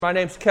My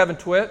name's Kevin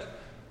Twitt.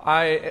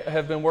 I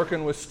have been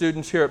working with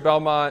students here at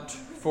Belmont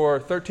for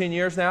 13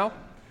 years now.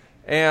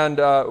 And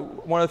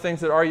one of the things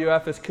that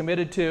RUF is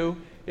committed to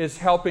is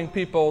helping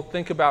people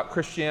think about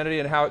Christianity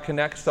and how it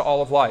connects to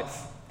all of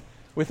life.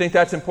 We think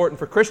that's important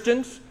for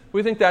Christians.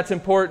 We think that's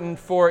important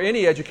for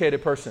any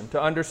educated person to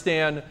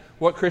understand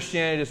what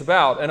Christianity is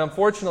about. And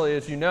unfortunately,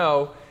 as you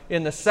know,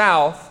 in the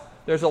South,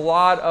 there's a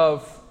lot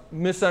of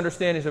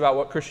misunderstandings about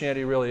what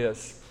Christianity really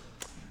is.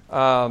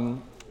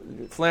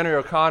 Flannery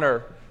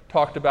O'Connor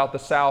talked about the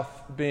South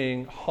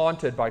being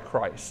haunted by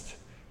Christ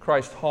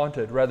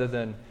haunted rather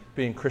than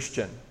being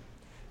Christian.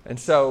 And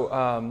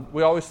so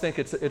we always think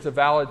it's a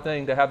valid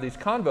thing to have these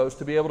convos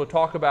to be able to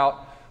talk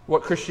about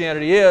what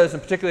Christianity is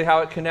and particularly how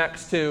it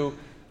connects to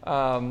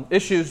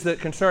issues that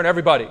concern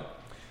everybody. And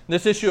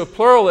this issue of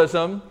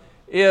pluralism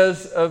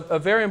is a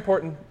very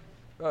important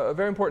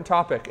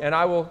topic. And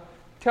I will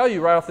tell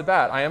you right off the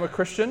bat, I am a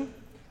Christian.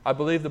 I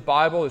believe the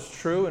Bible is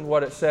true in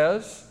what it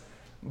says.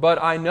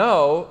 But I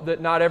know that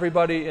not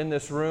everybody in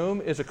this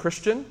room is a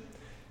Christian.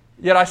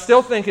 Yet I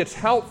still think it's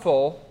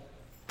helpful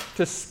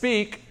to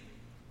speak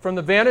from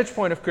the vantage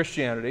point of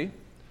Christianity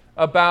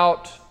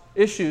about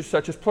issues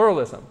such as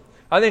pluralism.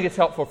 I think it's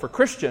helpful for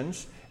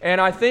Christians,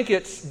 and I think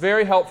it's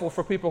very helpful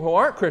for people who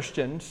aren't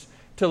Christians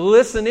to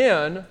listen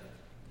in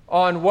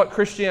on what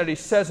Christianity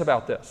says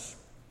about this.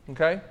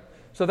 Okay?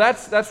 So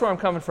that's where I'm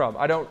coming from.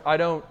 I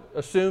don't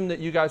assume that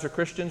you guys are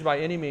Christians by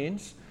any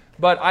means,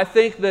 but I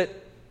think that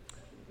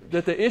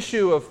the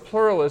issue of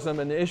pluralism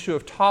and the issue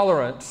of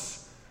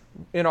tolerance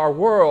in our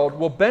world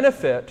will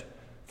benefit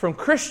from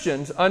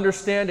Christians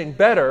understanding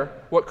better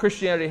what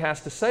Christianity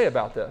has to say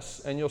about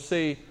this. And you'll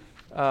see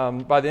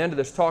by the end of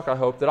this talk, I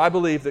hope, that I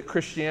believe that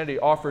Christianity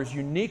offers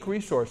unique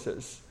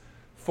resources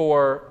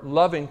for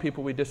loving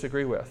people we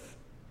disagree with.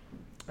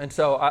 And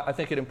so I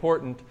think it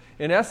important.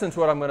 In essence,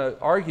 what I'm going to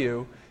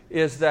argue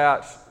is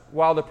that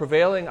while the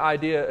prevailing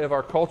idea of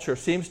our culture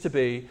seems to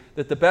be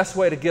that the best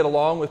way to get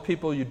along with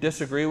people you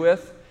disagree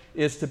with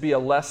is to be a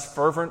less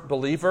fervent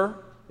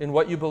believer in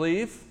what you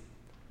believe,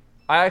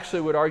 I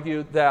actually would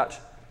argue that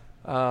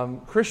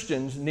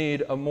Christians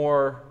need a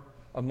more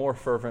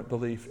fervent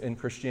belief in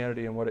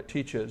Christianity and what it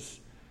teaches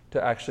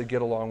to actually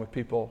get along with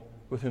people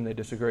with whom they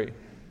disagree.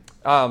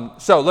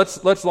 So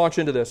let's launch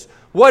into this.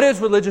 What is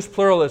religious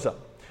pluralism?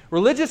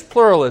 Religious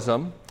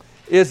pluralism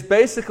is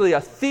basically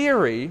a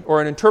theory or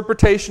an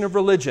interpretation of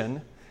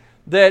religion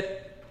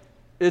that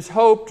is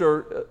hoped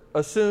or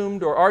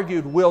assumed or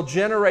argued will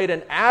generate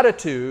an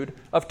attitude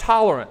of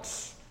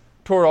tolerance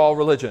toward all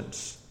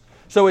religions.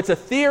 So it's a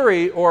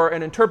theory or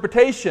an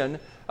interpretation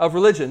of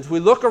religions. We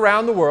look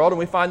around the world and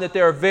we find that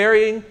there are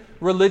varying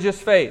religious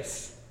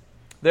faiths.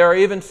 There are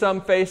even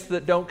some faiths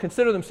that don't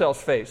consider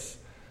themselves faiths,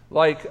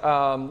 like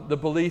the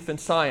belief in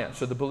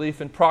science or the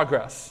belief in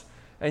progress.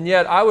 And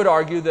yet I would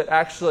argue that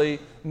actually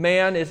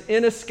man is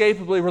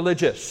inescapably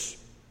religious.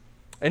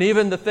 And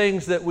even the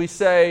things that we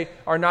say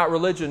are not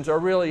religions are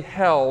really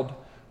held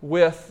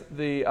with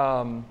the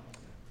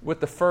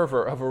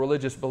fervor of a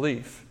religious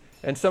belief.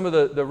 And some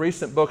of the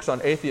recent books on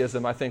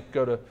atheism, I think,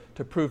 go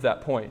to prove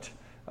that point.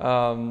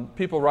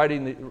 People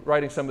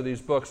writing some of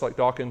these books, like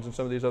Dawkins and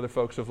some of these other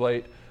folks of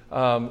late,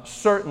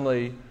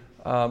 certainly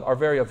are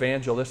very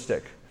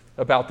evangelistic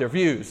about their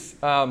views.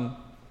 And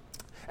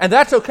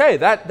that's okay.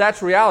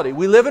 That's reality.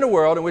 We live in a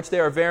world in which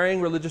there are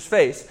varying religious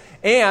faiths.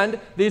 And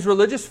these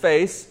religious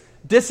faiths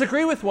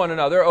disagree with one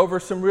another over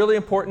some really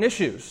important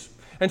issues.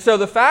 And so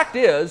the fact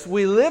is,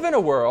 we live in a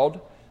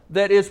world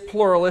that is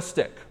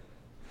pluralistic.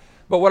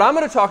 But what I'm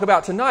going to talk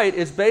about tonight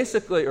is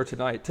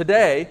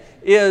today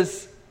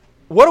is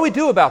what do we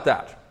do about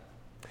that?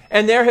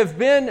 And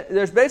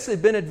there's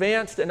basically been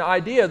advanced an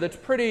idea that's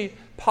pretty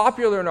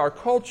popular in our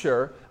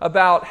culture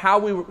about how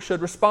we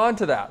should respond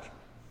to that.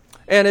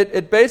 And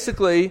it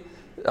basically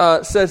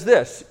says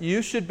this: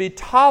 you should be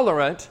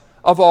tolerant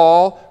of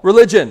all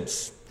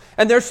religions.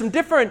 And there's some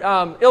different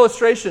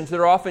illustrations that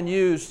are often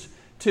used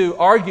to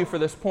argue for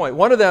this point.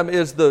 One of them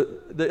is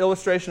the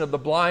illustration of the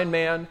blind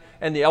man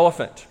and the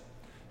elephant.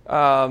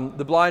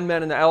 The blind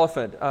man and the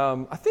elephant.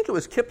 I think it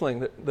was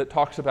Kipling that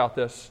talks about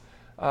this.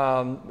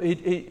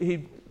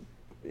 He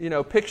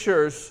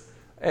pictures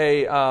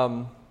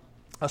a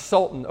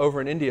sultan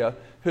over in India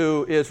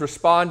who is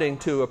responding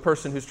to a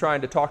person who's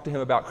trying to talk to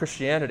him about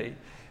Christianity.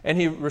 And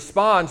he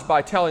responds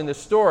by telling this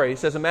story. He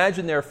says,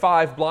 imagine there are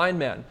 5 blind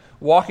men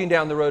walking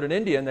down the road in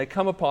India, and they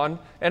come upon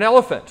an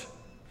elephant.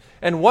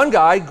 And one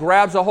guy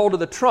grabs a hold of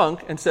the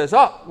trunk and says,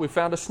 oh, we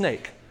found a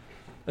snake.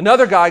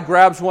 Another guy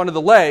grabs one of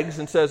the legs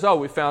and says, oh,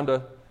 we found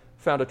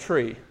a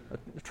tree,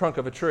 a trunk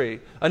of a tree.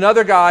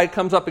 Another guy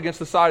comes up against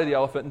the side of the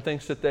elephant and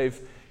thinks that they've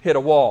hit a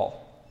wall.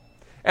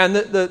 And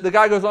the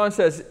guy goes on and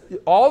says,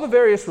 all the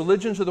various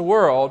religions of the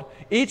world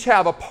each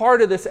have a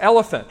part of this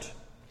elephant,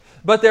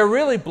 but they're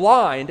really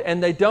blind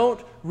and they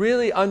don't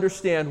really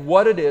understand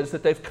what it is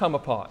that they've come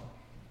upon.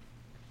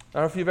 I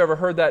don't know if you've ever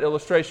heard that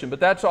illustration, but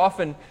that's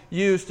often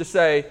used to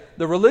say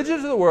the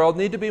religions of the world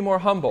need to be more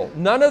humble.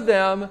 None of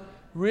them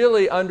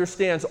really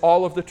understands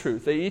all of the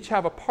truth. They each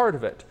have a part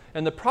of it.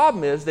 And the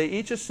problem is they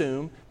each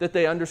assume that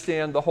they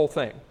understand the whole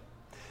thing.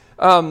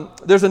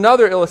 There's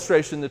another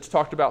illustration that's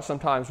talked about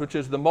sometimes, which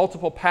is the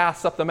multiple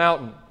paths up the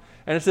mountain.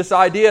 And it's this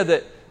idea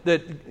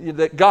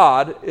that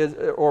God is,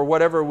 or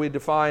whatever we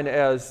define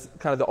as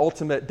kind of the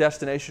ultimate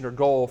destination or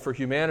goal for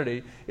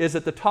humanity, is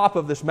at the top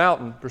of this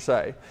mountain, per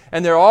se.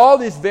 And there are all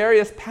these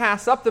various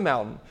paths up the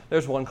mountain.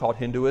 There's one called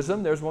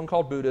Hinduism, there's one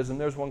called Buddhism,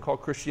 there's one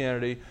called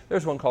Christianity,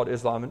 there's one called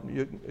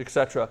Islam,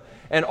 etc.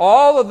 And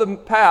all of the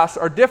paths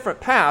are different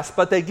paths,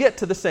 but they get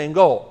to the same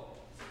goal.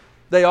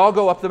 They all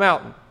go up the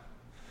mountain.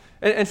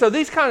 And so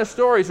these kind of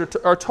stories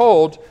are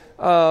told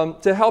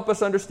to help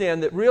us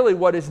understand that really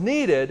what is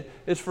needed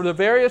is for the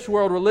various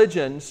world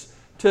religions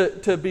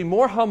to be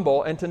more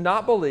humble and to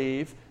not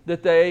believe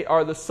that they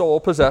are the sole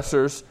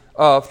possessors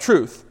of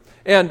truth.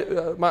 And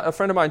a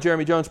friend of mine,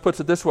 Jeremy Jones, puts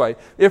it this way: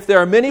 if there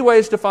are many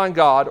ways to find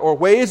God or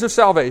ways of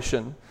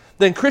salvation,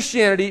 then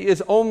Christianity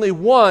is only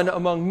one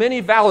among many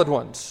valid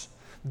ones.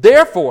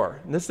 Therefore,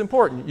 and this is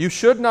important, you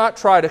should not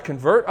try to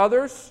convert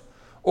others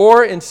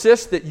or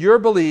insist that your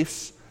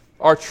beliefs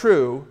are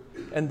true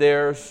and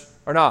theirs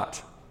are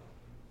not.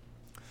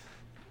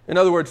 In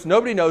other words,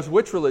 nobody knows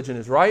which religion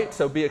is right,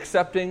 so be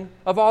accepting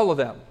of all of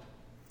them.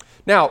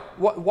 Now,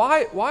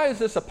 why is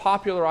this a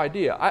popular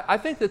idea? I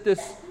think that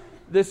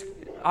this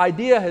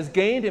idea has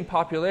gained in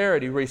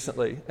popularity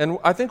recently, and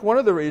I think one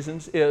of the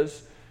reasons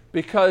is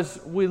because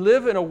we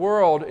live in a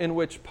world in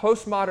which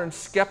postmodern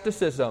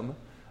skepticism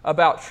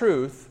about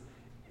truth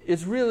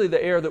is really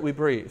the air that we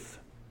breathe.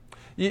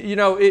 I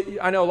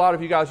know a lot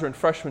of you guys are in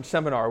freshman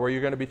seminar where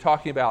you're going to be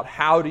talking about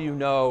how do you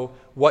know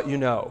what you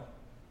know.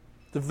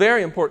 It's a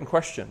very important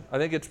question. I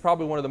think it's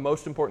probably one of the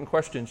most important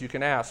questions you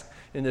can ask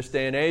in this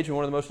day and age, and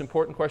one of the most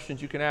important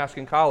questions you can ask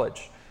in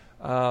college.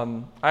 Actually,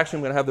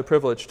 I'm going to have the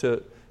privilege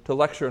to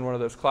lecture in one of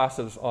those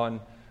classes on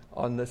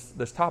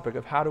this topic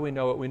of how do we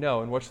know what we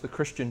know, and what's the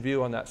Christian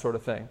view on that sort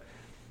of thing.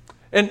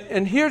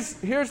 And here's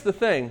the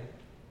thing.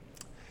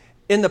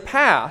 In the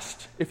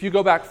past, if you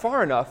go back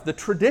far enough, the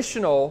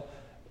traditional,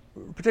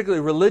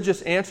 particularly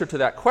religious answer to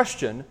that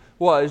question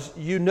was,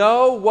 you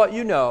know what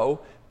you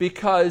know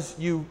because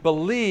you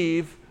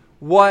believe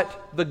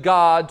what the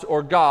gods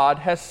or God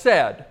has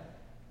said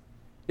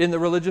in the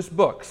religious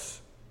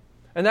books.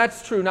 And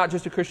that's true not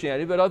just of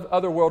Christianity, but of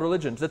other world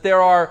religions. That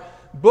there are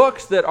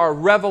books that are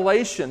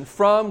revelation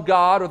from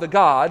God or the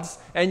gods,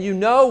 and you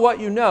know what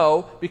you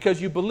know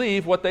because you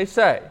believe what they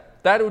say.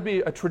 That would be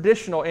a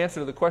traditional answer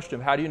to the question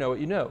of how do you know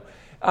what you know.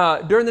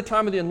 During the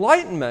time of the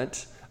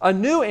Enlightenment, a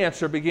new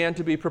answer began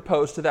to be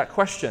proposed to that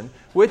question,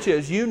 which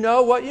is you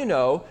know what you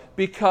know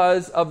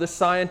because of the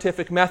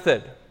scientific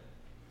method.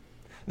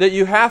 That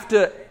you have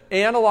to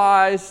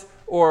analyze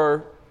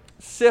or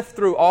sift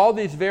through all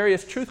these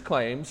various truth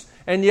claims,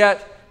 and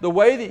yet the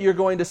way that you're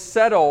going to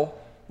settle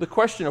the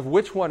question of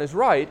which one is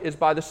right is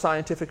by the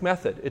scientific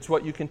method. It's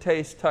what you can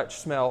taste, touch,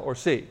 smell, or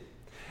see.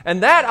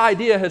 And that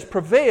idea has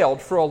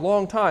prevailed for a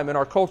long time in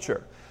our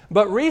culture.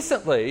 But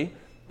recently,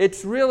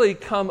 it's really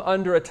come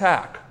under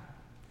attack.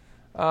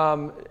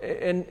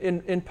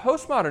 In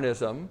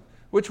postmodernism,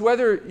 which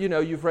whether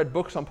you've read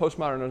books on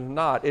postmodernism or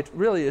not, it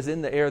really is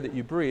in the air that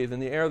you breathe, in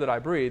the air that I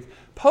breathe.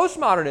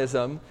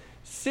 Postmodernism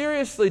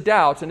seriously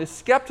doubts and is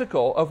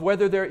skeptical of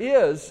whether there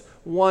is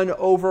one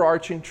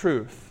overarching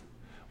truth,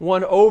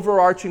 one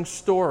overarching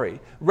story.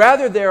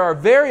 Rather, there are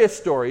various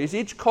stories.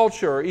 Each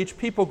culture or each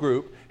people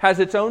group has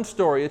its own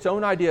story, its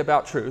own idea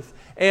about truth,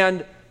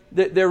 and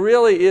there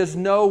really is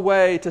no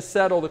way to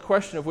settle the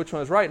question of which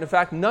one is right. And in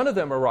fact, none of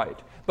them are right,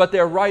 but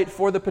they're right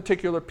for the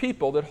particular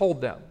people that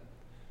hold them.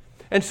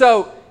 And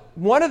so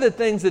one of the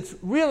things that's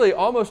really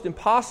almost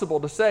impossible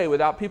to say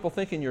without people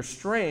thinking you're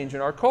strange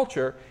in our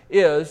culture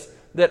is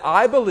that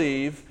I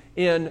believe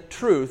in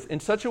truth in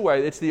such a way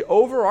that it's the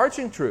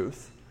overarching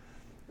truth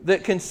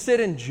that can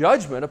sit in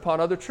judgment upon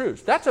other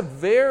truths. That's a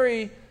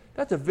very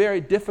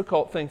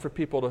difficult thing for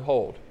people to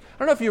hold.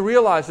 I don't know if you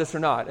realize this or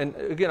not, and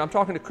again, I'm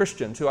talking to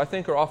Christians who I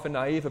think are often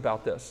naive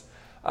about this.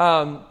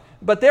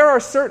 But there are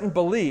certain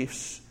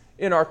beliefs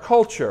in our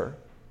culture,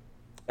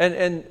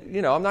 and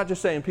I'm not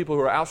just saying people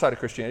who are outside of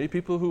Christianity,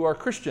 people who are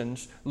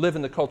Christians live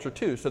in the culture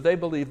too, so they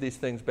believe these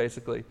things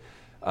basically.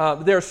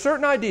 There are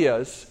certain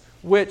ideas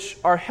which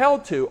are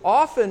held to,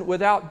 often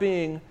without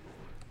being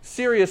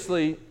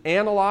seriously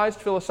analyzed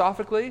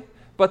philosophically,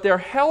 but they're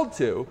held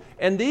to,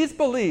 and these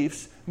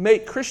beliefs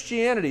make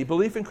Christianity,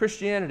 belief in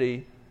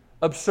Christianity,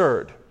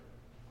 absurd.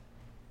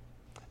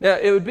 Now,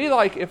 it would be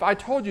like if I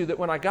told you that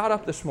when I got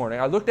up this morning,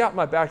 I looked out in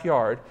my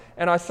backyard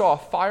and I saw a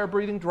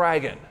fire-breathing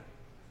dragon.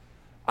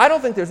 I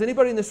don't think there's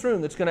anybody in this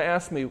room that's going to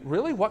ask me,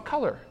 really, what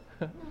color?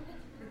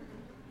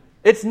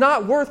 It's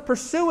not worth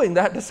pursuing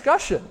that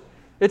discussion.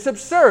 It's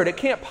absurd. It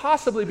can't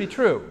possibly be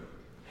true.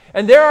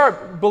 And there are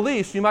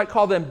beliefs, you might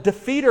call them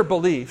defeater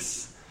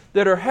beliefs,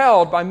 that are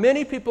held by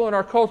many people in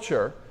our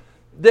culture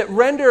that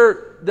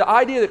render the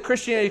idea that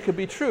Christianity could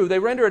be true, they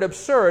render it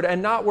absurd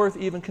and not worth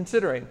even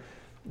considering.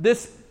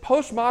 This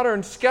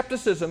postmodern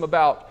skepticism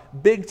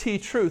about big T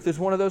truth is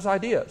one of those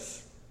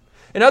ideas.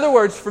 In other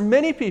words, for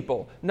many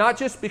people, not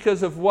just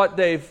because of what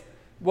they've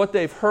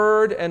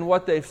heard and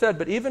what they've said,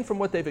 but even from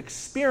what they've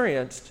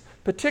experienced,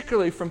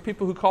 particularly from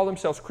people who call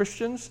themselves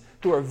Christians,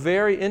 who are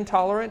very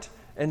intolerant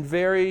and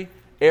very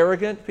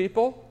arrogant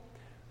people.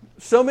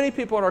 So many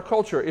people in our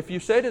culture, if you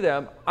say to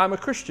them, I'm a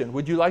Christian,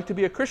 would you like to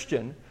be a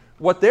Christian?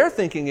 What they're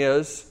thinking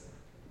is,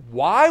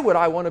 why would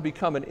I want to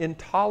become an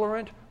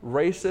intolerant,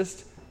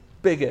 racist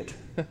bigot?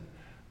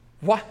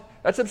 What?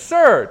 That's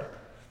absurd.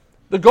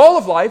 The goal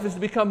of life is to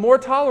become more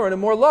tolerant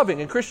and more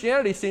loving, and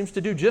Christianity seems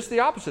to do just the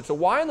opposite. So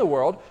why in the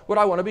world would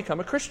I want to become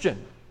a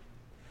Christian?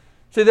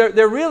 See,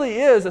 there really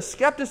is a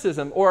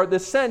skepticism, or the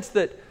sense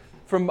that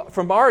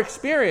from our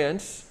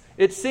experience,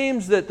 it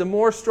seems that the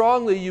more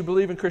strongly you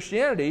believe in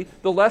Christianity,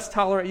 the less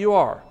tolerant you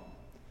are.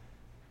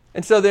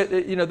 And so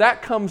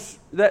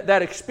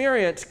that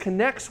experience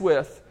connects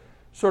with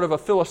sort of a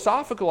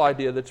philosophical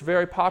idea that's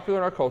very popular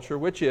in our culture,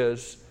 which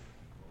is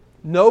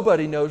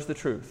nobody knows the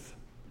truth.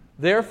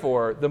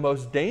 Therefore, the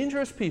most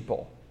dangerous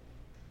people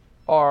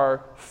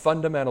are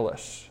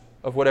fundamentalists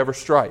of whatever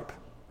stripe,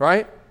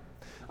 right?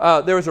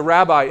 There was a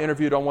rabbi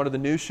interviewed on one of the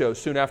news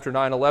shows soon after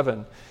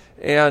 9/11,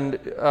 and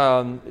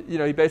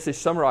he basically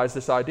summarized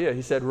this idea.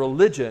 He said,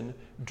 religion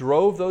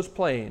drove those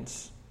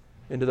planes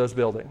into those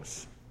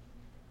buildings.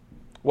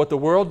 What the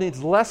world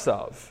needs less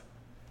of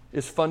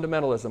is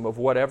fundamentalism of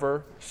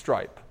whatever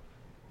stripe.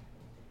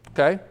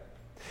 Okay?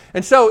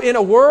 And so in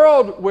a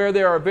world where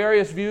there are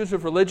various views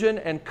of religion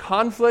and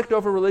conflict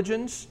over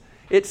religions,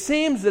 it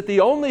seems that the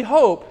only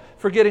hope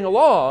for getting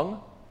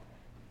along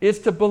is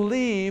to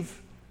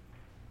believe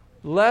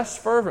less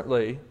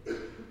fervently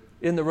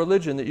in the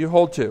religion that you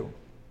hold to.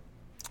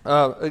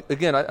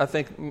 Again, I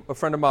think a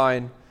friend of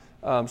mine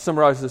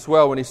summarizes this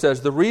well when he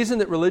says, the reason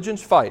that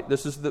religions fight,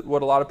 this is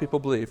what a lot of people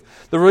believe,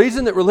 the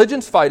reason that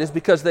religions fight is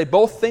because they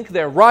both think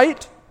they're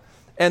right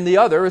and the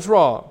other is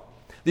wrong.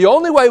 The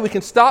only way we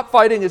can stop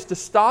fighting is to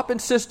stop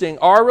insisting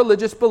our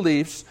religious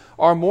beliefs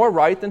are more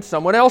right than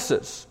someone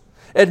else's.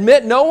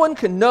 Admit no one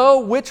can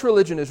know which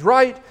religion is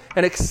right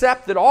and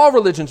accept that all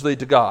religions lead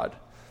to God.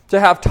 To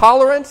have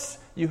tolerance,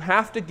 you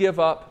have to give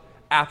up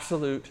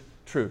absolute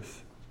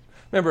truth.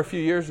 Remember a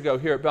few years ago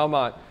here at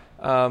Belmont,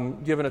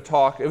 giving a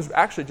talk. It was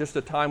actually just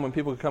a time when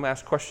people could come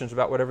ask questions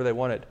about whatever they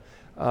wanted,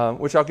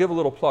 which I'll give a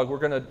little plug. We're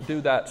going to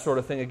do that sort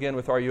of thing again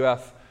with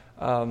RUF.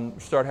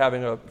 Start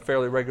having a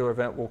fairly regular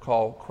event we'll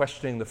call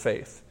Questioning the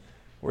Faith,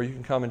 where you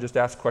can come and just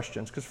ask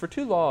questions. Because for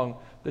too long,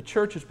 the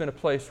church has been a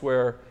place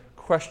where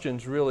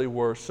questions really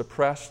were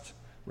suppressed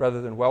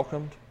rather than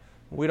welcomed.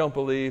 We don't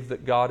believe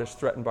that God is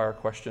threatened by our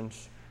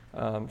questions,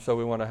 so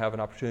we want to have an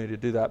opportunity to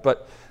do that.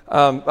 But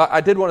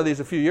I did one of these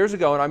a few years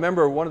ago, and I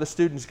remember one of the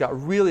students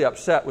got really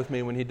upset with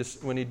me when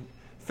he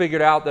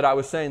figured out that I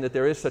was saying that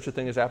there is such a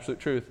thing as absolute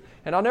truth.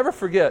 And I'll never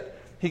forget,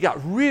 he got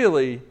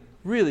really,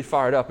 really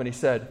fired up, and he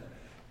said,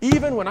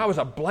 even when I was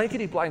a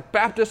blankety-blank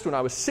Baptist, when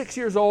I was 6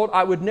 years old,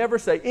 I would never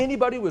say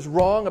anybody was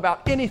wrong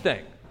about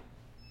anything.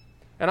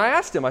 And I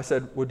asked him, I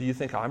said, well, do you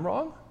think I'm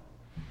wrong?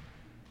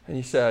 And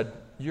he said,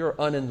 you're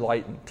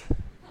unenlightened.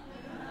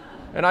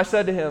 And I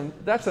said to him,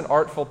 that's an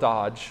artful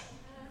dodge.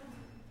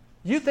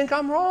 You think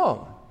I'm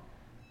wrong.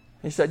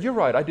 He said, you're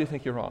right, I do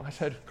think you're wrong. I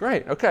said,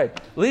 great, okay.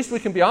 At least we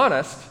can be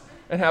honest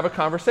and have a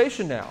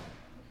conversation now.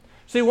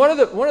 See, one of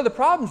the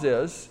problems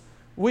is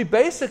we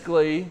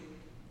basically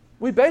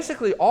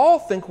all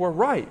think we're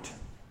right.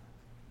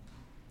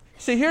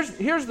 See,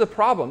 here's the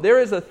problem. There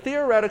is a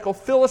theoretical,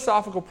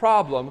 philosophical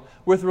problem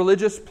with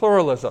religious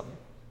pluralism.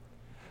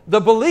 The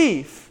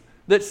belief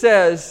that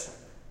says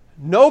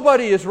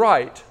nobody is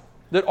right,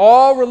 that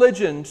all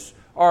religions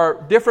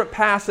are different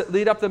paths that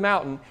lead up the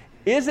mountain,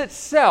 is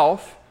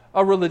itself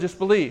a religious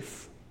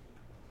belief.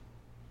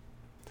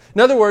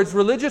 In other words,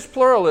 religious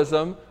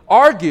pluralism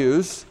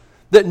argues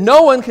that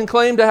no one can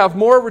claim to have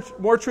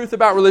more truth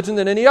about religion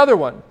than any other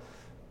one.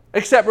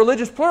 Except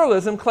religious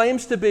pluralism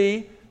claims to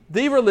be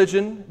the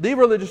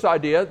religious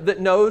idea that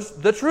knows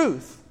the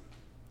truth.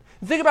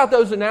 Think about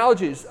those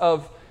analogies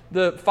of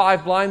the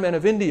 5 blind men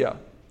of India.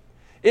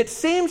 It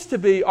seems to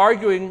be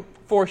arguing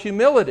for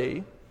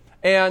humility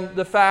and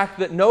the fact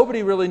that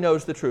nobody really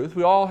knows the truth.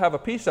 We all have a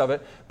piece of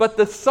it. But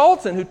the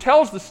Sultan who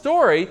tells the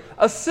story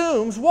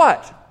assumes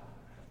what?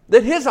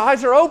 That his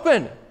eyes are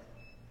open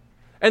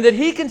and that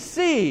he can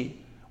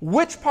see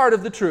which part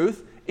of the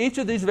truth each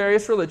of these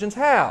various religions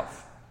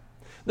have.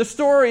 The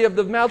story of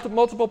the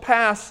multiple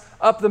paths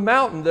up the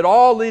mountain that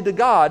all lead to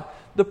God,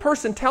 the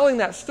person telling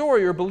that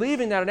story or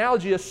believing that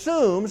analogy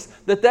assumes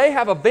that they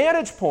have a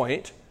vantage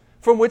point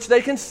from which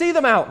they can see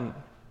the mountain.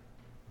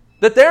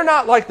 That they're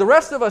not like the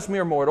rest of us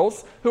mere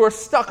mortals who are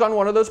stuck on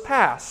one of those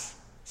paths.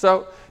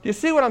 So, do you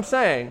see what I'm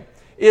saying?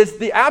 Is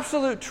the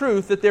absolute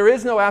truth that there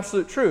is no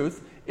absolute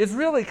truth is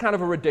really kind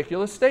of a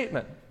ridiculous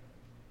statement.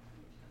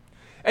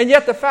 And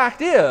yet the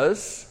fact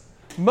is,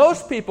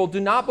 most people do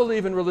not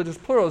believe in religious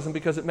pluralism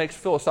because it makes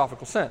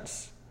philosophical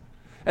sense.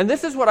 And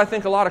this is what I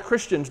think a lot of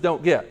Christians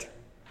don't get.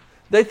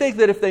 They think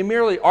that if they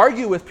merely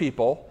argue with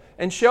people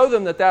and show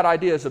them that that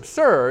idea is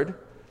absurd,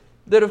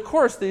 that of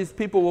course these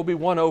people will be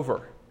won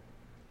over.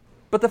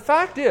 But the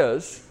fact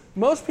is,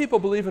 most people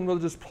believe in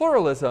religious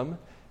pluralism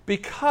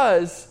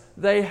because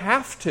they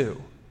have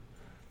to.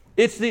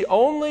 It's the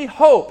only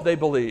hope, they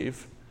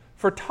believe,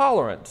 for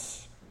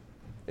tolerance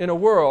in a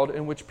world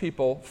in which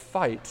people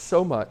fight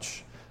so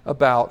much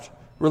about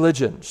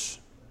religions.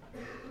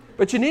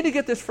 But you need to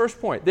get this first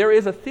point. There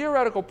is a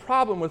theoretical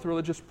problem with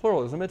religious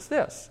pluralism. It's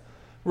this.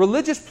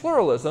 Religious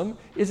pluralism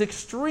is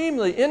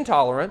extremely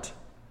intolerant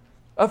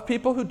of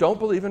people who don't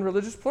believe in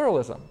religious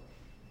pluralism.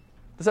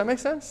 Does that make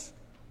sense?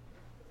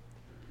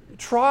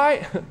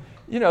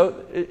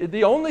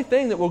 The only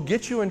thing that will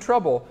get you in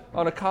trouble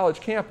on a college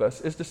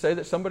campus is to say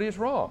that somebody is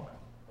wrong.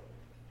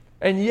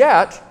 And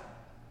yet,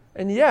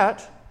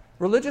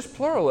 religious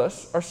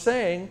pluralists are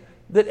saying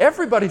that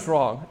everybody's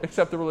wrong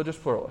except the religious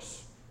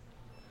pluralists.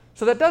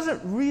 So that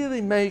doesn't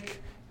really make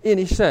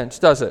any sense,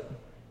 does it?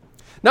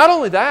 Not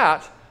only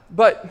that,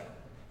 but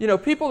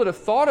people that have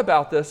thought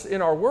about this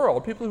in our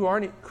world, people who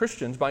aren't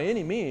Christians by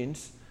any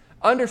means,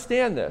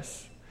 understand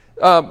this.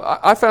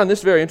 I found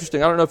this very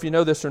interesting. I don't know if you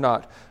know this or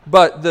not,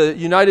 but the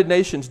United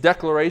Nations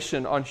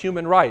Declaration on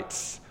Human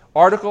Rights,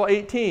 Article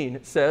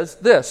 18, says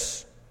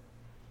this: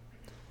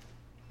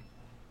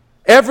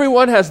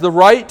 everyone has the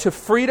right to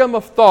freedom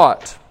of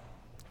thought,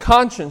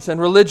 conscience, and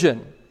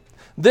religion.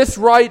 This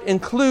right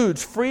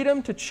includes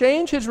freedom to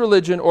change his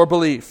religion or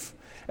belief,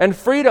 and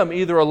freedom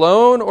either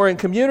alone or in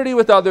community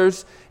with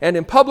others, and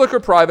in public or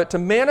private, to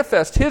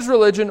manifest his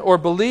religion or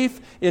belief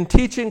in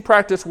teaching,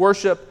 practice,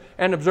 worship,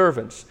 and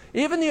observance.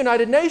 Even the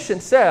United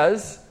Nations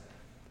says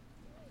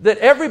that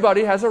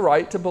everybody has a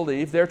right to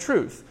believe their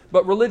truth.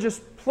 But religious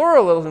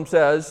pluralism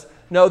says,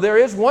 no, there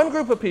is one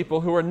group of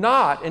people who are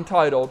not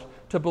entitled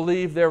to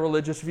believe their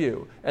religious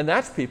view, and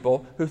that's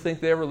people who think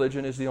their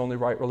religion is the only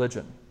right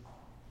religion.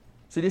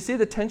 So do you see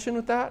the tension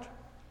with that?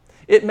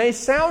 It may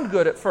sound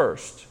good at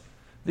first,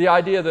 the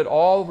idea that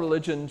all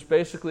religions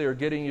basically are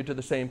getting you to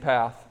the same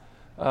path,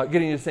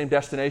 getting you to the same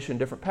destination,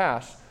 different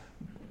paths.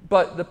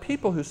 But the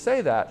people who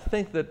say that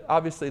think that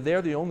obviously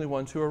they're the only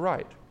ones who are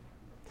right.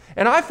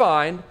 And I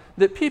find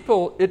that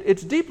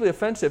it's deeply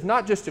offensive,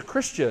 not just to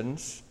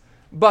Christians,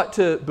 but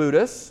to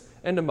Buddhists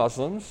and to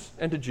Muslims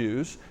and to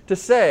Jews, to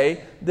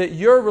say that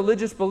your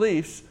religious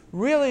beliefs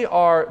really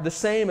are the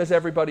same as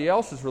everybody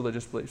else's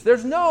religious beliefs.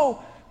 There's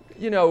no,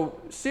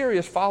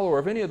 serious follower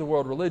of any of the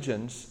world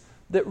religions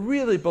that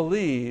really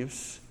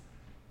believes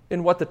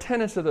in what the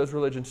tenets of those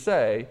religions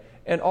say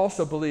and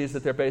also believes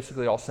that they're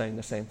basically all saying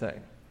the same thing.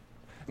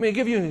 Let me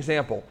give you an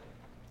example.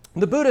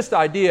 The Buddhist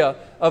idea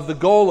of the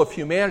goal of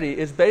humanity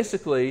is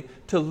basically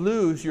to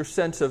lose your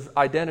sense of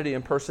identity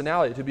and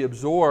personality, to be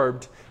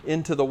absorbed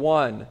into the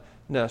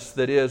oneness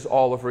that is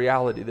all of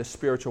reality, this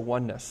spiritual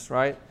oneness,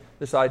 right?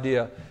 This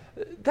idea.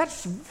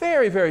 That's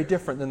very, very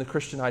different than the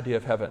Christian idea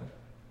of heaven.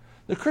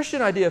 The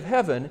Christian idea of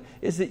heaven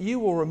is that you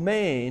will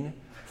remain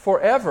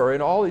forever,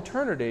 in all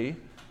eternity,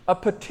 a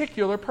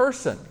particular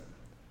person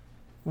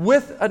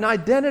with an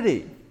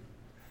identity.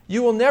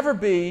 You will never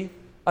be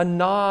a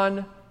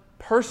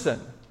non-person.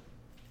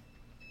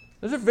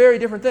 Those are very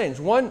different things.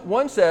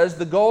 One says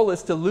the goal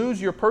is to lose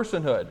your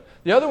personhood.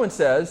 The other one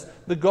says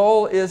the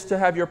goal is to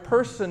have your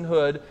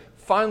personhood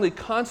finally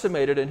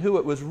consummated in who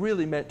it was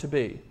really meant to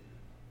be.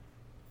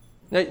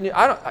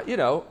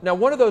 Now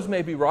one of those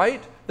may be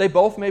right. They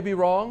both may be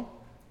wrong.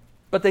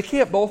 But they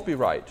can't both be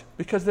right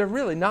because they're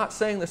really not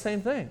saying the same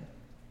thing.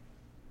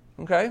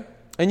 Okay?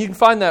 And you can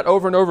find that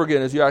over and over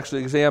again as you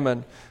actually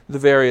examine the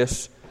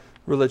various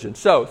religions.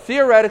 So,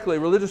 theoretically,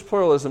 religious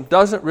pluralism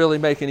doesn't really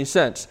make any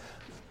sense.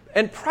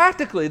 And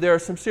practically, there are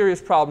some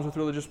serious problems with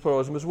religious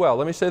pluralism as well.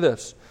 Let me say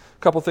this, a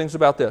couple things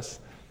about this.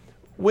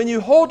 When you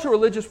hold to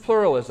religious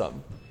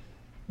pluralism,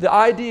 the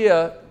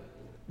idea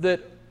that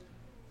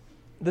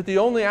the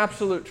only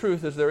absolute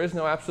truth is there is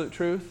no absolute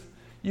truth,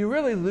 you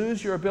really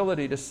lose your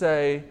ability to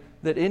say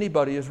that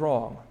anybody is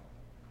wrong.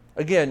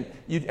 Again,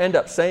 you end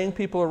up saying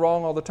people are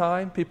wrong all the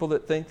time, people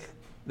that think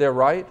they're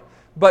right.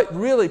 But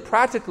really,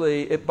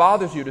 practically, it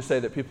bothers you to say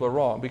that people are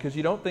wrong because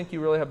you don't think you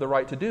really have the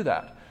right to do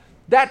that.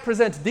 That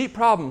presents deep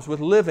problems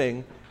with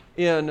living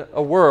in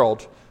a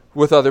world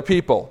with other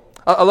people.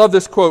 I love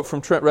this quote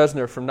from Trent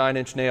Reznor from Nine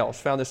Inch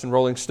Nails. Found this in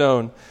Rolling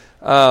Stone.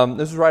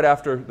 This is right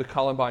after the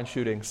Columbine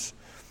shootings.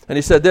 And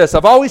he said this: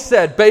 "I've always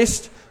said,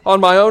 based on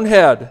my own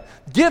head,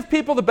 give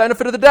people the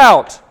benefit of the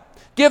doubt.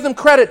 Give them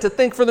credit to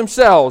think for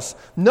themselves.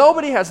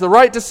 Nobody has the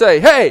right to say,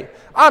 hey,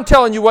 I'm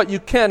telling you what you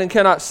can and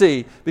cannot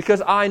see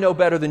because I know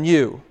better than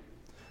you.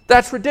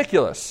 That's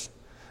ridiculous.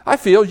 I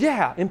feel,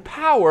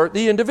 empower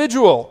the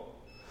individual.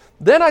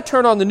 Then I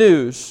turn on the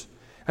news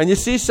and you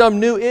see some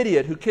new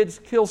idiot who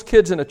kills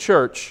kids in a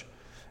church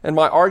and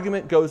my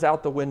argument goes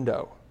out the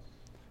window.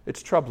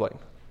 It's troubling."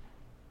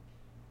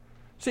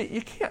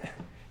 See,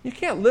 you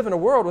can't live in a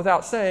world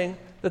without saying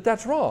that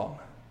that's wrong.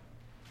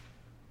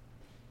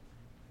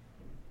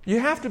 You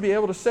have to be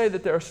able to say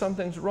that there are some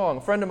things wrong.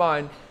 A friend of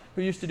mine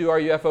who used to do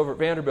RUF over at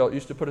Vanderbilt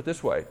used to put it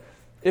this way: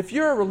 if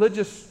you're a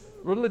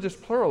religious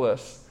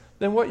pluralist,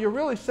 then what you're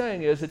really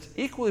saying is it's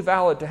equally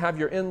valid to have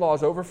your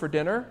in-laws over for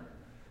dinner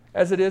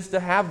as it is to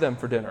have them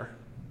for dinner.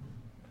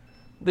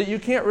 That you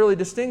can't really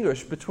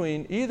distinguish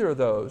between either of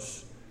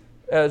those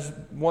as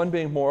one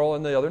being moral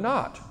and the other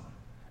not.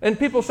 And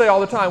people say all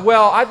the time,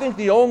 well, I think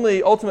the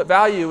only ultimate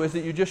value is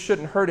that you just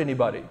shouldn't hurt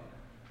anybody.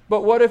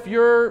 But what if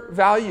your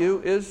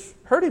value is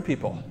hurting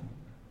people?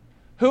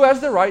 Who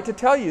has the right to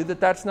tell you that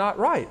that's not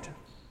right?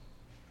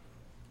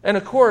 And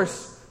of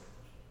course,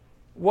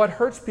 what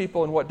hurts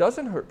people and what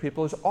doesn't hurt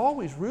people is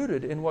always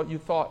rooted in what you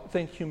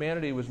think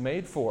humanity was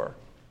made for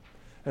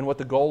and what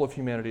the goal of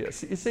humanity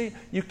is. You see,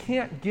 you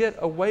can't get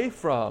away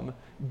from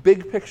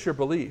big picture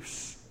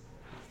beliefs.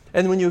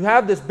 And when you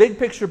have this big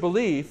picture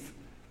belief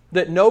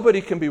that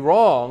nobody can be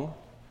wrong,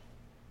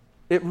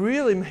 it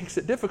really makes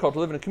it difficult to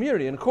live in a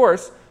community. And of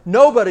course,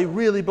 nobody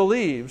really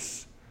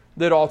believes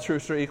that all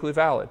truths are equally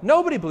valid.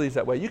 Nobody believes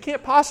that way. You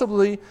can't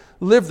possibly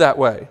live that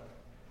way.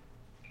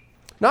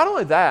 Not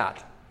only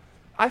that,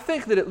 I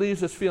think that it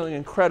leaves us feeling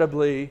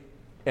incredibly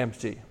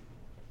empty.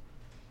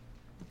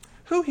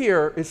 Who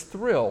here is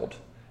thrilled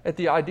at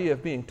the idea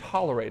of being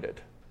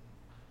tolerated?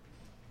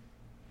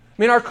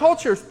 I mean, our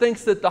culture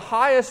thinks that the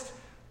highest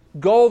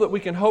goal that we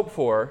can hope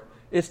for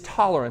is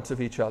tolerance of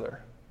each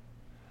other.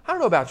 I don't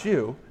know about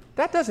you,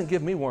 that doesn't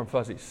give me warm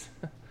fuzzies.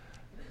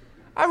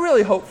 I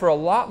really hope for a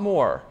lot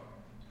more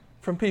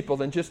from people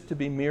than just to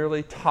be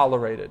merely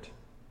tolerated.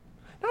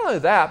 Not only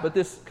that, but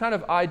this kind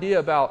of idea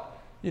about,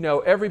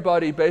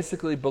 everybody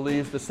basically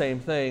believes the same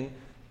thing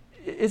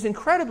is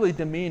incredibly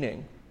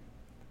demeaning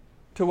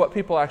to what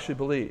people actually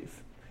believe.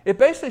 It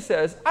basically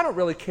says, I don't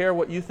really care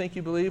what you think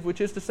you believe,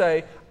 which is to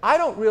say, I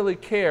don't really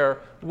care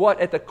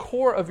what at the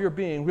core of your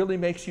being really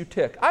makes you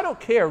tick. I don't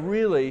care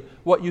really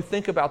what you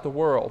think about the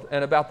world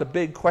and about the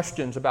big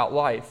questions about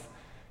life.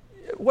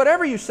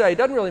 Whatever you say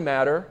doesn't really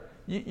matter.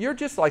 You're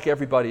just like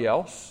everybody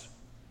else.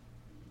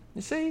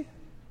 You see,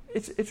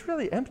 it's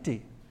really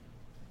empty.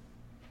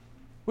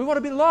 We want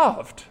to be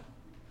loved.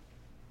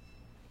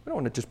 We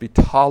don't want to just be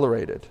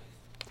tolerated.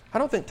 I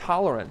don't think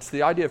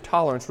the idea of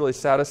tolerance really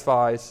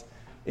satisfies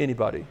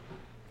anybody.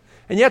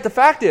 And yet the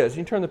fact is,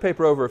 you can turn the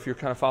paper over if you're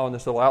kind of following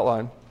this little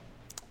outline.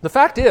 The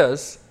fact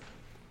is,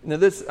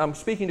 I'm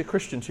speaking to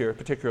Christians here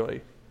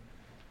particularly.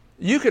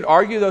 You could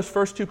argue those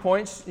first 2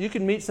 points. You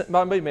can meet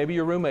somebody, maybe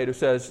your roommate, who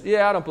says,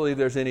 yeah, I don't believe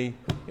there's any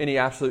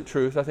absolute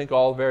truth. I think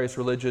all various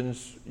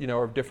religions,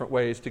 are different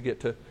ways to get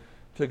to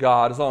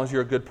God. As long as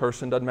you're a good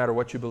person, doesn't matter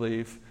what you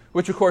believe.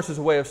 Which, of course, is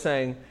a way of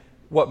saying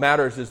what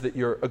matters is that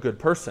you're a good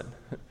person.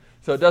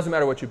 So it doesn't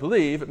matter what you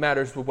believe. It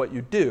matters what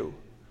you do.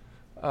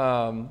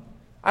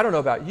 I don't know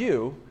about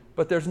you,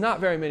 but there's not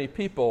very many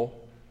people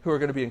who are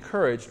going to be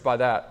encouraged by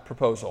that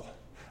proposal.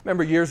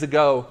 Remember years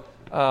ago,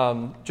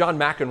 John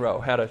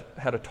McEnroe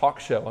had a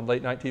talk show on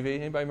late night TV.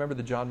 Anybody remember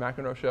the John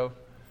McEnroe show?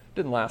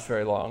 Didn't last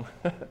very long.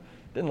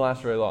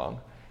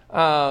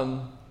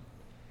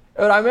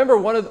 But I remember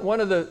one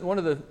of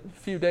the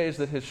few days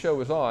that his show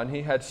was on,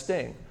 he had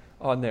Sting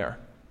on there,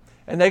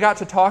 and they got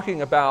to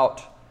talking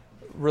about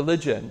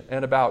religion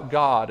and about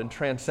God and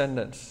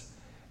transcendence.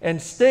 And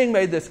Sting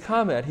made this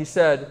comment. He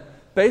said,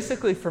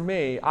 basically for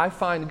me, I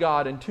find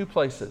God in two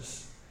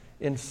places,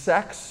 in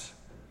sex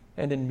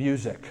and in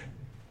music.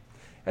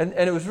 And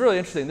it was really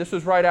interesting. This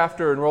was right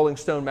after in Rolling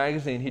Stone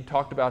magazine, he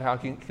talked about how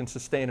he can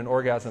sustain an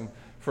orgasm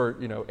for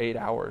 8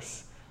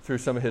 hours through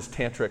some of his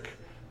tantric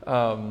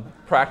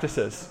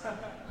practices.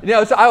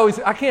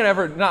 I can't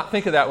ever not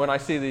think of that when I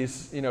see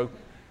these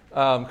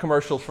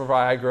commercials for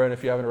Viagra, and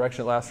if you have an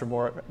erection that lasts for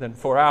more than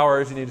 4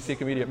 hours, you need to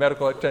seek immediate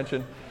medical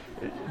attention.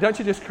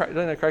 Doesn't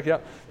that crack you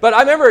up? But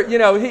I remember,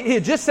 he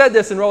had just said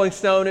this in Rolling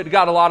Stone. It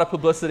got a lot of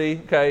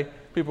publicity, okay?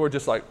 People were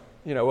just like,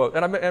 whoa.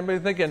 And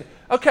I'm thinking,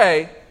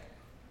 okay,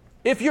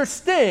 if you're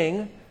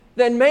Sting,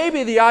 then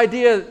maybe the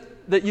idea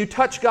that you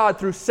touch God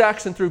through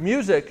sex and through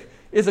music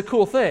is a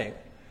cool thing.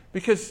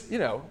 Because,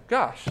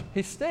 gosh,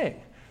 he's Sting.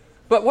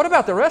 But what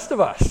about the rest of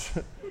us?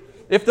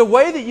 If the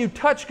way that you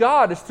touch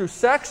God is through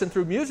sex and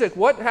through music,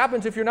 what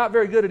happens if you're not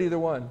very good at either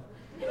one?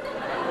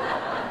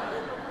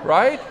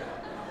 Right?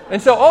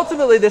 And so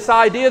ultimately this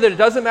idea that it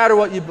doesn't matter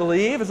what you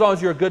believe as long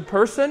as you're a good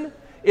person,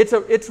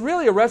 it's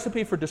really a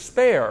recipe for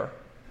despair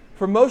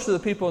for most of the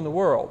people in the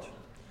world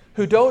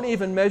who don't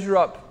even measure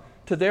up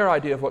to their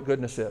idea of what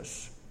goodness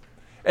is.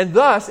 And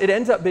thus it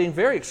ends up being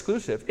very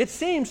exclusive. It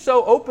seems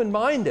so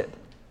open-minded,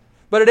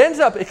 but it ends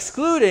up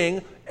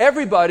excluding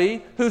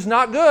everybody who's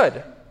not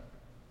good.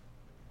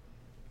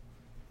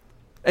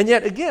 And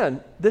yet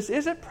again, this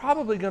isn't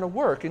probably going to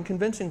work in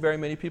convincing very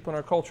many people in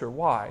our culture.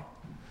 Why?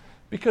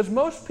 Because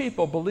most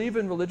people believe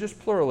in religious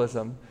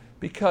pluralism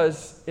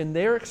because in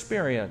their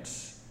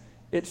experience,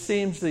 it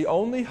seems the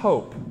only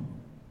hope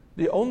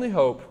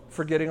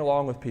for getting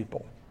along with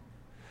people.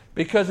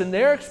 Because in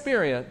their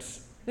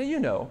experience,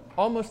 now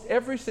almost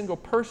every single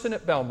person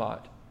at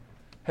Belmont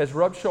has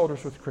rubbed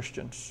shoulders with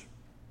Christians.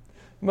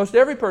 Most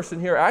every person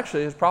here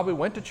actually has probably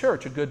went to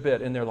church a good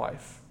bit in their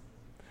life.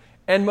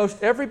 And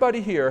most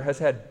everybody here has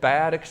had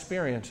bad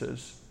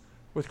experiences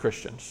with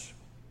Christians.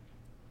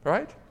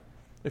 Right?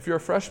 If you're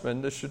a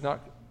freshman, this should not,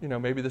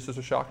 maybe this is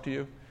a shock to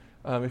you.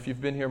 If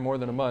you've been here more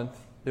than a month,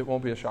 it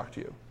won't be a shock to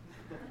you.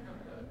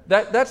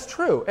 That's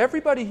true.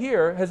 Everybody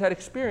here has had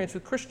experience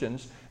with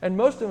Christians, and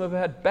most of them have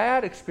had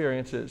bad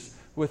experiences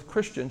with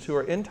Christians who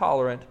are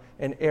intolerant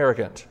and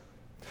arrogant.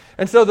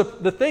 And so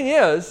the thing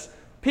is,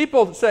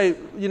 people say,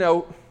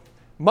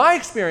 my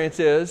experience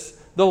is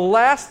the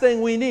last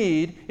thing we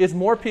need is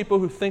more people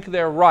who think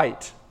they're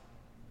right.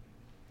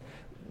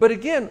 But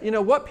again,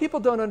 what people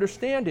don't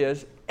understand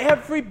is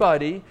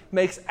everybody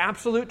makes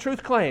absolute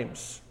truth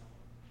claims.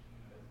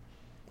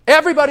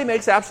 Everybody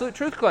makes absolute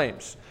truth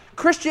claims.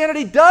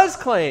 Christianity does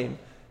claim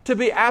to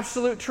be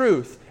absolute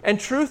truth, and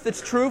truth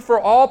that's true for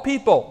all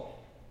people.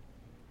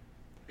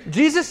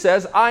 Jesus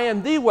says, I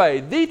am the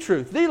way, the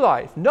truth, the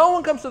life. No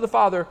one comes to the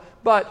Father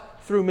but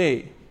through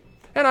me.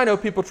 And I know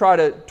people try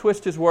to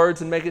twist his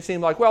words and make it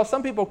seem like, well,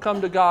 some people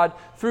come to God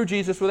through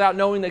Jesus without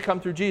knowing they come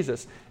through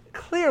Jesus.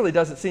 Clearly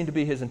doesn't seem to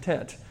be his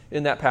intent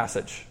in that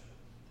passage.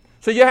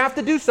 So you have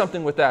to do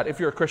something with that if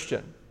you're a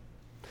Christian.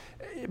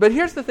 But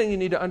here's the thing you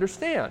need to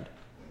understand.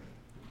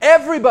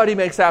 Everybody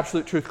makes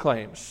absolute truth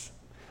claims.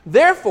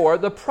 Therefore,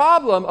 the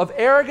problem of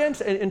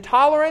arrogance and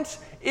intolerance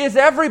is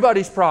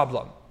everybody's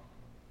problem.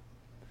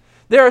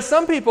 There are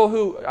some people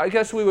who, I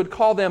guess we would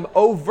call them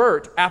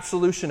overt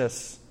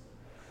absolutionists.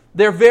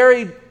 They're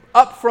very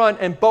upfront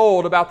and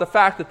bold about the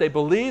fact that they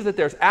believe that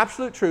there's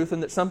absolute truth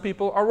and that some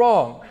people are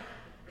wrong.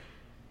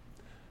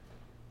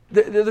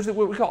 There's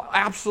what we call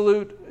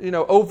absolute,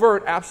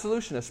 overt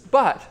absolutionists.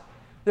 But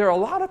there are a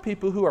lot of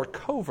people who are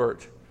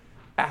covert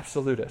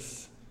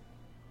absolutists.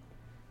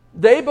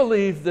 They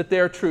believe that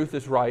their truth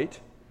is right,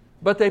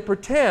 but they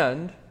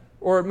pretend,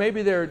 or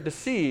maybe they're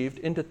deceived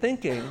into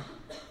thinking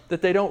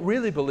that they don't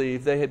really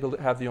believe they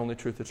have the only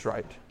truth that's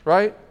right.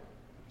 Right?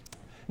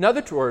 In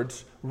other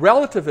words,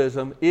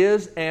 relativism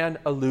is an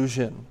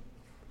illusion.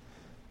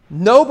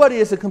 Nobody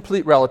is a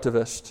complete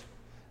relativist.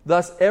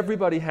 Thus,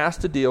 everybody has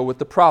to deal with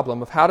the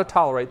problem of how to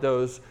tolerate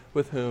those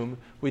with whom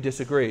we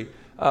disagree.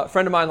 A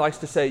friend of mine likes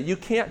to say, you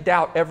can't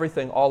doubt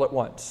everything all at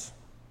once.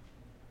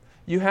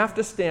 You have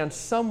to stand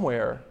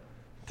somewhere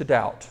to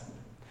doubt.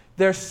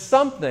 There's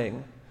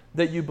something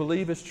that you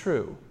believe is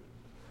true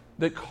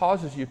that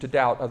causes you to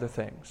doubt other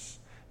things.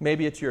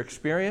 Maybe it's your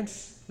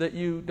experience that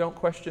you don't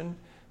question.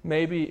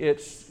 Maybe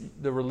it's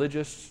the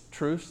religious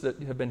truths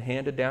that have been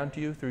handed down to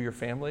you through your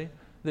family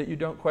that you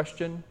don't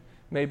question.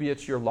 Maybe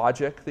it's your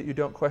logic that you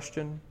don't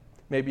question.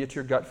 Maybe it's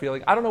your gut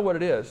feeling. I don't know what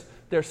it is.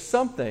 There's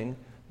something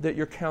that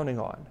you're counting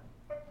on.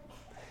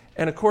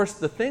 And of course,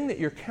 the thing that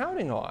you're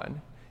counting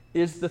on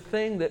is the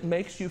thing that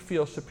makes you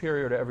feel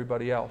superior to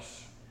everybody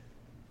else.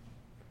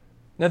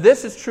 Now,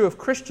 this is true of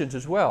Christians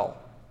as well,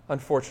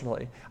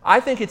 unfortunately. I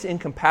think it's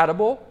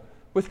incompatible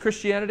with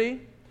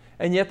Christianity,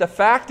 and yet the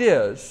fact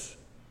is,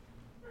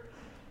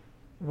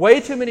 way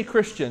too many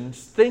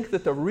Christians think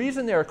that the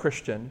reason they're a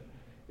Christian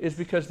is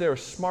because they're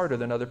smarter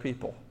than other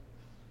people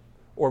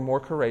or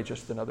more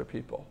courageous than other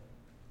people.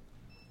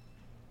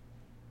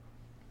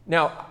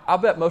 Now, I'll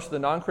bet most of the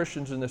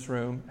non-Christians in this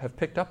room have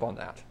picked up on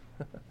that.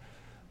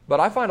 But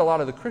I find a lot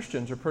of the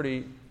Christians are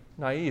pretty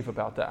naive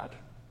about that.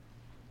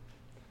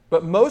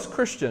 But most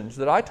Christians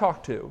that I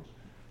talk to,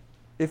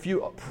 if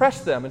you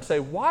press them and say,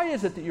 why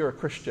is it that you're a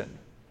Christian?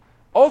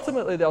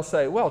 Ultimately, they'll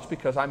say, well, it's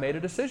because I made a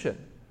decision,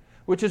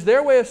 which is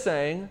their way of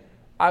saying,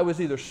 I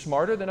was either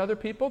smarter than other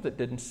people that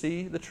didn't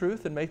see the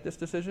truth and make this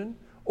decision,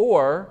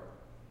 or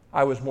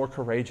I was more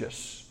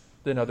courageous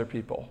than other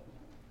people.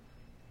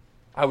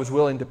 I was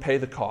willing to pay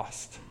the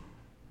cost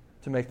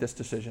to make this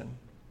decision.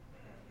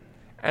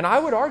 And I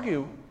would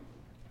argue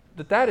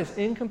that that is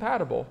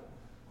incompatible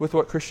with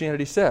what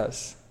Christianity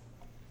says.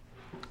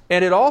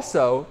 And it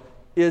also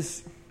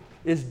is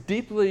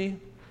deeply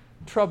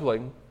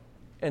troubling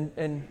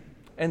and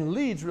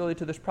leads really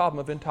to this problem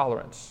of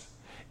intolerance.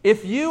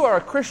 If you are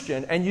a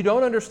Christian and you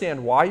don't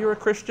understand why you're a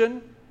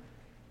Christian,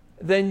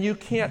 then you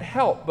can't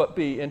help but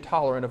be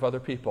intolerant of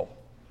other people.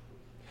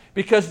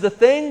 Because the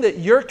thing that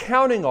you're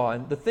counting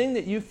on, the thing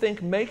that you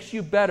think makes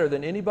you better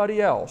than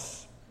anybody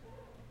else,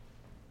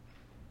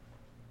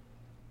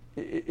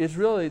 is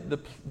really the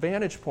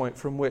vantage point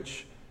from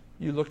which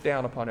you look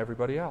down upon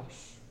everybody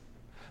else.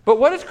 But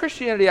what does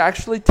Christianity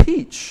actually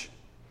teach?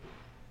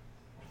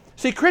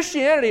 See,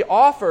 Christianity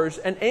offers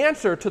an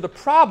answer to the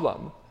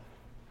problem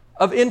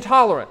of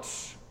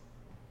intolerance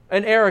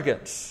and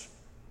arrogance.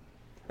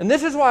 And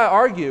this is why I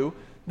argue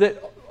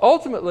that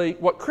ultimately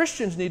what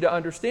Christians need to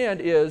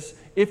understand is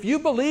if you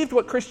believed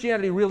what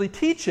Christianity really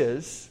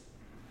teaches,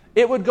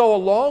 it would go a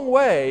long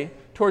way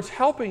towards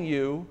helping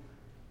you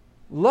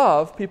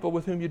love people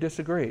with whom you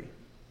disagree.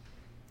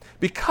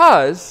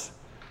 Because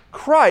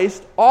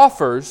Christ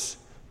offers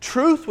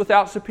truth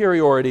without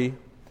superiority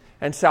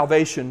and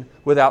salvation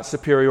without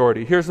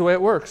superiority. Here's the way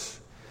it works.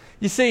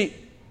 You see,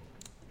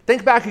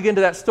 think back again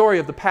to that story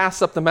of the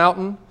pass up the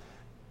mountain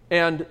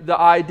and the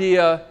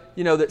idea,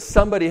 that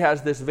somebody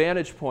has this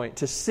vantage point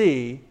to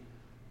see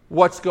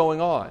what's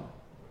going on.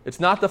 It's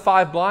not the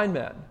 5 blind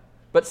men,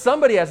 but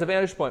somebody has a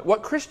vantage point.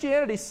 What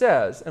Christianity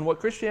says and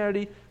what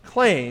Christianity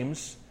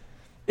claims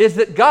is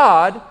that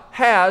God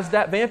has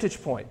that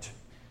vantage point.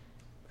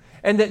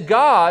 And that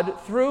God,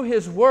 through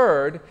His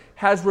Word,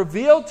 has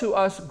revealed to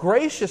us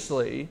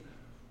graciously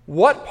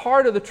what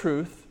part of the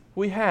truth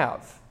we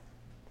have.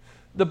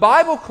 The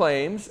Bible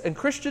claims, and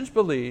Christians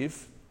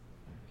believe,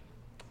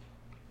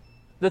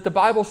 that the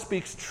Bible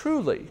speaks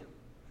truly,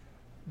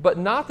 but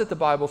not that the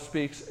Bible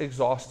speaks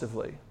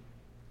exhaustively.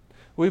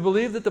 We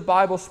believe that the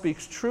Bible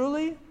speaks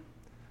truly,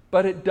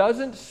 but it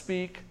doesn't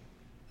speak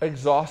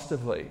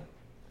exhaustively.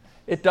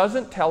 It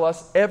doesn't tell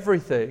us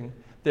everything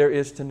there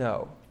is to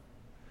know,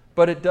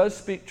 but it does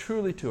speak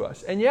truly to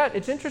us. And yet,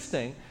 it's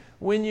interesting,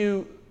 when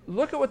you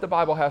look at what the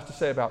Bible has to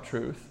say about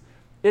truth,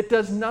 it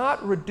does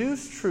not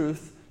reduce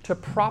truth to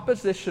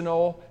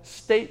propositional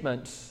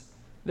statements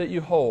that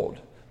you hold.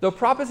 Though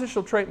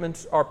propositional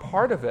statements are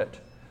part of it,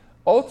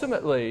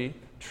 ultimately,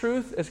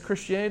 truth as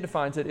Christianity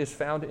defines it is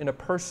found in a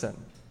person.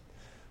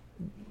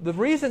 The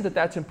reason that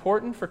that's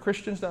important for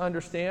Christians to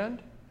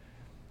understand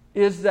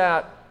is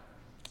that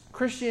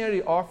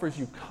Christianity offers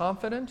you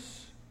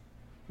confidence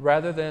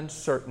rather than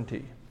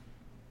certainty.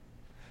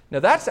 Now,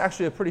 that's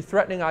actually a pretty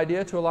threatening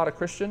idea to a lot of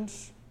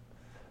Christians.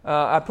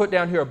 I put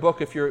down here a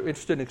book if you're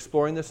interested in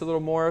exploring this a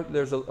little more.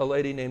 There's a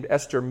lady named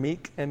Esther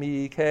Meek,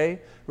 M-E-E-K,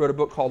 wrote a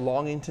book called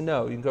Longing to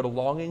Know. You can go to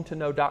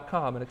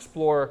longingtoknow.com and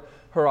explore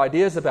her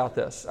ideas about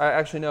this. I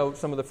actually know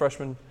some of the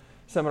freshman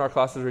seminar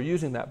classes are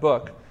using that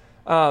book.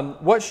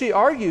 What she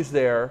argues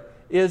there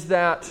is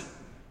that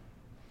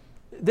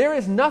there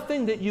is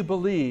nothing that you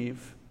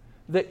believe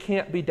that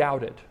can't be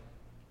doubted.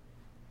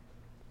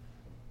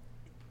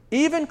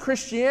 Even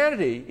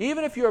Christianity,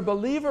 even if you're a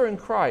believer in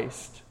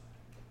Christ,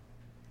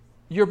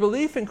 your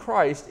belief in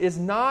Christ is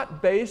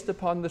not based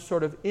upon the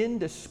sort of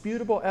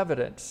indisputable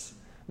evidence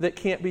that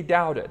can't be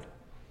doubted.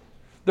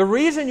 The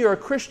reason you're a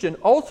Christian,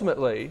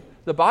 ultimately,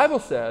 the Bible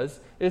says,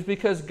 is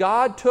because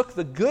God took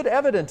the good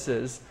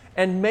evidences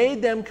and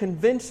made them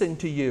convincing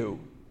to you.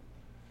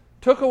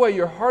 Took away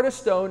your heart of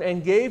stone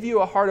and gave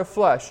you a heart of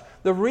flesh.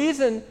 The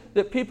reason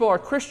that people are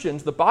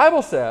Christians, the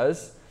Bible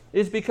says,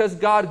 is because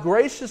God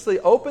graciously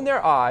opened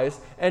their eyes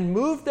and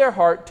moved their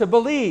heart to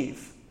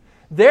believe.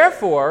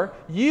 Therefore,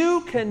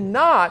 you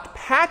cannot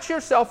pat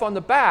yourself on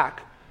the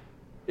back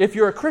if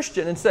you're a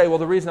Christian and say, well,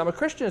 the reason I'm a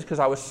Christian is because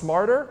I was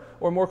smarter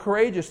or more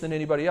courageous than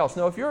anybody else.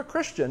 No, if you're a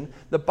Christian,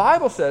 the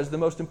Bible says the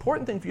most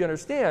important thing for you to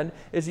understand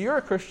is you're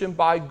a Christian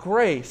by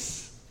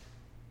grace.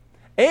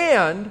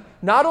 And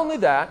not only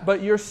that,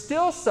 but you're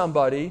still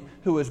somebody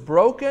who is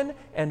broken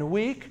and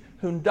weak,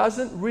 who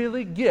doesn't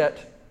really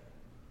get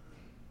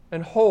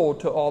and hold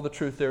to all the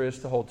truth there is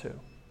to hold to.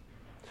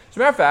 As a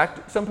matter of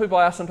fact, some people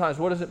ask sometimes,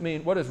 what does it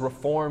mean? What does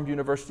Reformed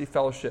University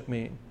Fellowship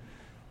mean?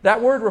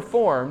 That word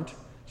Reformed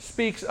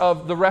speaks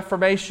of the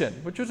Reformation,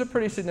 which was a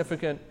pretty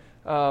significant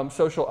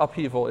social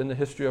upheaval in the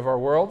history of our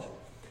world.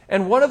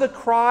 And one of the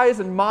cries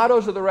and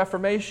mottos of the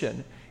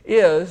Reformation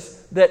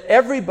is that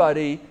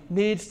everybody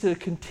needs to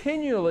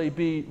continually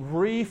be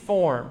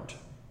reformed.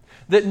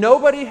 That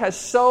nobody has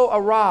so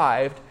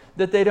arrived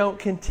that they don't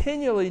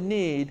continually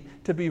need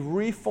to be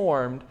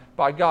reformed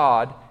by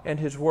God and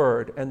His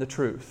Word and the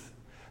truth.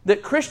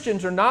 That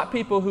Christians are not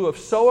people who have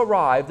so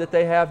arrived that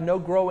they have no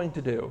growing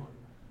to do.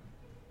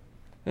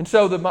 And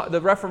so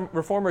the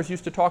reformers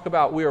used to talk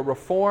about we are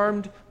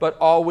reformed but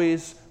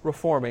always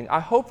reforming. I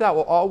hope that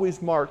will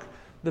always mark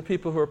the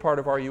people who are part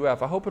of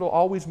RUF. I hope it will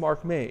always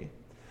mark me.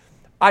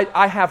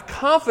 I have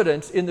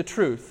confidence in the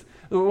truth.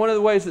 One of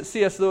the ways that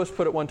C.S. Lewis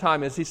put it one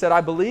time is he said,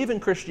 I believe in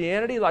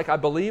Christianity like I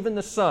believe in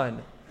the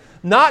sun.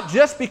 Not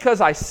just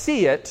because I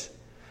see it,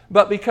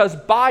 but because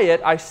by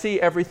it I see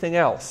everything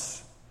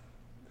else.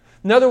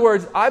 In other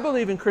words, I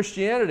believe in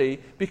Christianity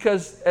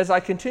because as I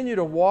continue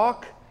to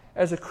walk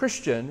as a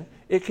Christian,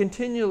 it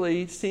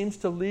continually seems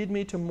to lead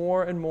me to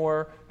more and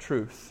more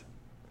truth.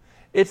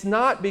 It's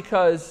not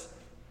because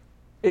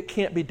it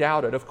can't be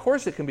doubted. Of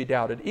course it can be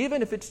doubted.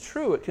 Even if it's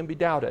true, it can be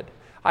doubted.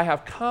 I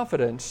have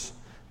confidence,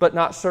 but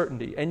not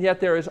certainty. And yet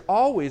there is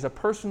always a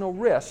personal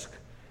risk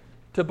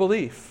to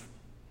belief.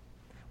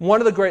 One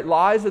of the great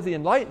lies of the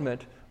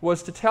Enlightenment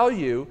was to tell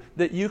you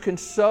that you can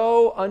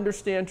so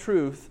understand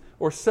truth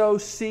or so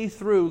see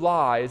through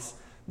lies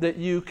that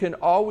you can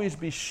always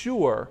be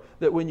sure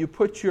that when you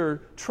put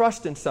your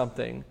trust in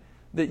something,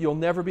 that you'll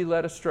never be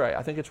led astray.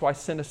 I think it's why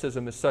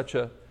cynicism is such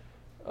a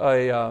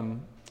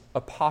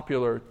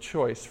popular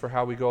choice for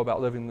how we go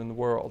about living in the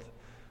world.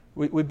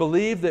 We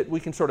believe that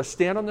we can sort of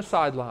stand on the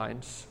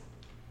sidelines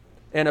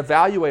and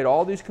evaluate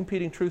all these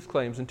competing truth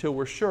claims until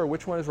we're sure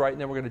which one is right, and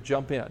then we're going to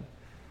jump in.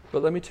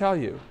 But let me tell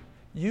you,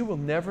 you will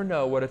never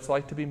know what it's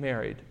like to be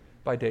married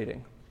by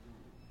dating.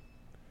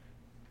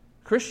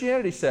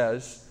 Christianity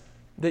says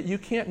that you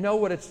can't know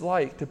what it's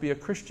like to be a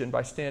Christian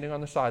by standing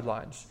on the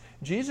sidelines.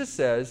 Jesus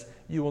says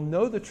you will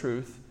know the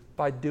truth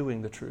by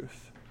doing the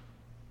truth.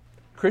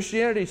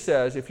 Christianity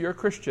says if you're a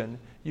Christian,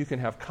 you can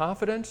have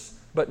confidence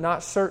but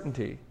not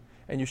certainty.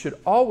 And you should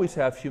always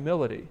have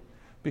humility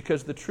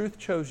because the truth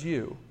chose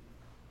you.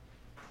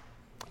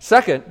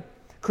 Second,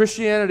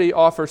 Christianity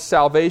offers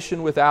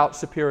salvation without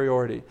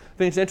superiority. I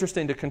think it's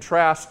interesting to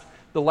contrast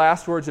the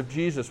last words of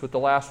Jesus with the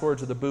last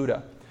words of the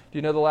Buddha. Do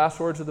you know the last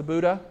words of the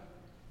Buddha?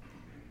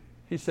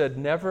 He said,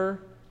 never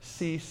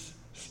cease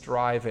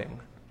striving.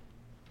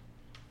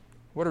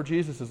 What are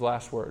Jesus'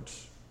 last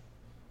words?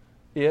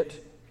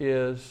 It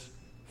is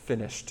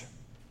finished.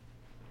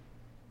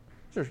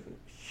 These are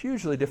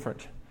hugely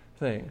different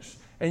things.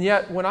 And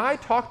yet, when I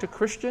talk to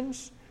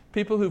Christians,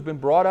 people who've been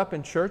brought up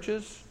in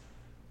churches,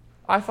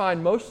 I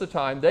find most of the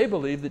time they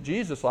believe that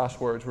Jesus' last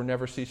words were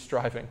never cease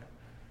striving.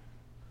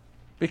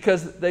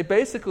 Because they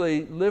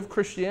basically live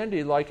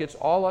Christianity like it's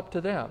all up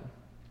to them.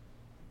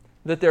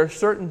 That there are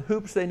certain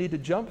hoops they need to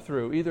jump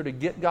through, either to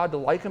get God to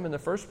like them in the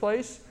first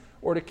place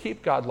or to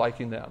keep God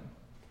liking them.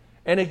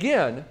 And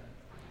again,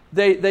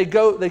 they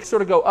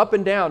sort of go up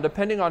and down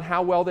depending on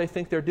how well they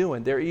think they're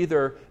doing. They're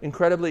either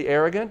incredibly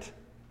arrogant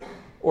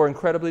or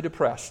incredibly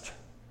depressed.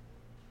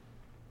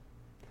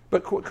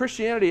 But what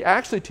Christianity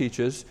actually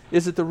teaches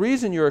is that the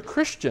reason you're a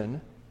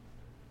Christian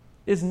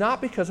is not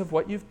because of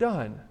what you've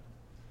done,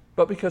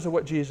 but because of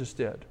what Jesus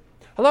did.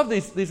 I love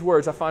these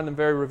words. I find them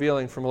very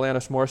revealing from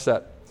Alanis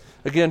Morissette.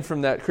 Again,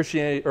 from that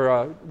Christianity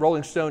or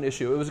Rolling Stone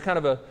issue. It was kind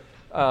of a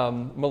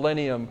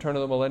turn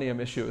of the millennium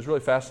issue. It was really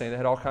fascinating. They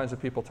had all kinds of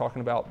people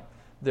talking about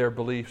their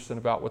beliefs and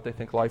about what they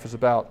think life is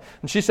about.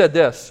 And she said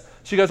this.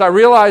 She goes, "I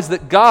realize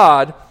that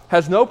God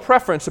has no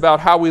preference about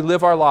how we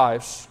live our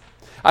lives.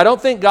 I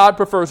don't think God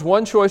prefers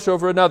one choice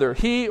over another.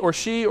 He or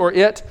she or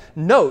it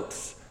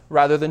notes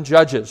rather than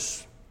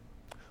judges.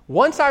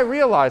 Once I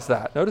realized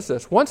that," notice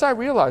this, "once I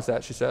realized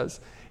that," she says,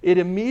 "it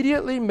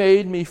immediately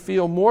made me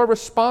feel more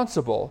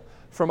responsible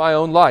for my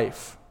own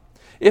life.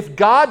 If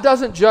God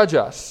doesn't judge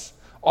us,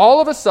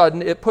 all of a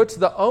sudden it puts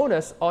the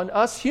onus on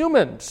us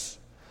humans.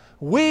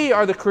 We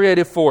are the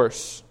creative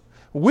force.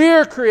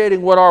 We're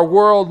creating what our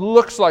world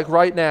looks like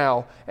right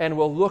now and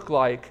will look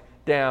like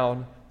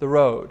down the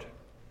road."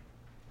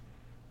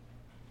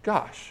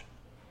 Gosh,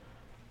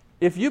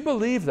 if you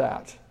believe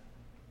that,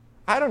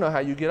 I don't know how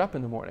you get up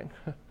in the morning.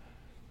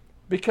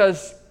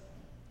 Because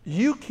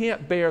you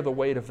can't bear the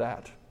weight of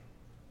that.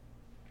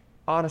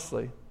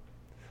 Honestly.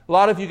 A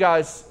lot of you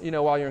guys,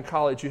 while you're in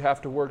college, you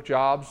have to work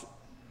jobs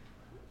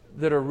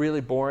that are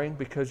really boring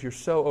because you're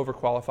so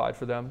overqualified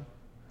for them.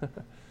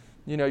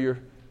 You're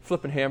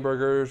flipping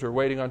hamburgers or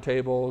waiting on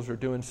tables or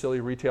doing silly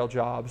retail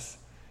jobs.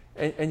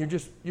 And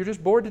you're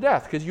just bored to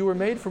death because you were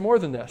made for more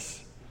than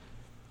this.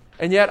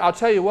 And yet, I'll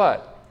tell you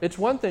what, it's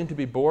one thing to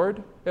be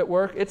bored at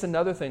work. It's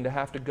another thing to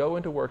have to go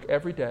into work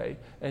every day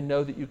and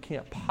know that you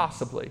can't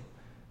possibly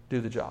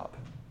do the job.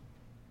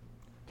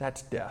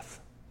 That's death.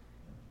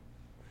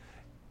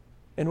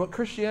 And what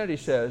Christianity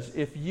says,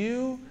 if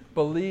you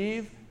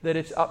believe that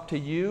it's up to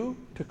you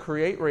to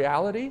create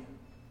reality,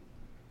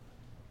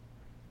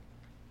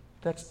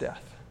 that's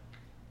death.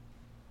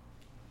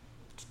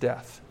 It's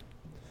death.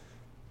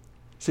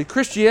 See,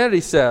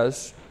 Christianity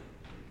says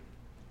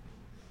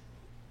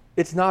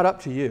it's not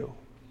up to you.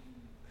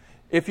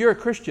 If you're a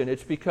Christian,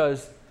 it's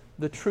because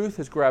the truth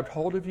has grabbed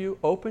hold of you,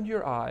 opened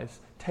your eyes,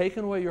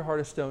 taken away your heart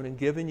of stone, and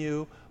given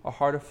you a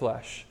heart of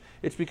flesh.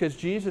 It's because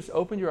Jesus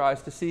opened your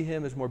eyes to see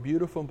Him as more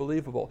beautiful and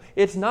believable.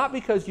 It's not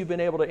because you've been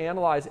able to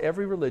analyze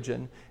every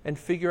religion and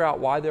figure out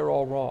why they're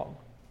all wrong.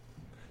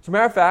 As a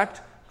matter of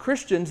fact,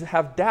 Christians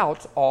have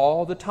doubts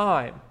all the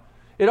time.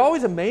 It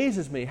always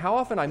amazes me how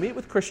often I meet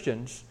with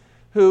Christians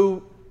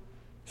who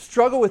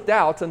struggle with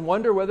doubts and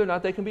wonder whether or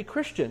not they can be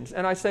Christians.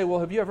 And I say, well,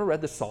 have you ever read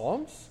the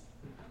Psalms?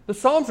 The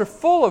Psalms are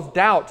full of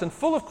doubts and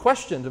full of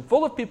questions and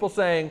full of people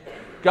saying,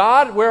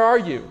 God, where are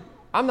you?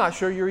 I'm not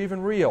sure you're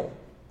even real.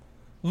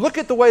 Look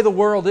at the way the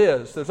world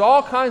is. There's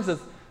all kinds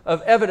of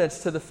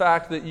evidence to the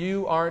fact that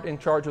you aren't in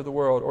charge of the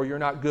world, or you're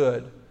not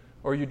good,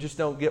 or you just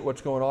don't get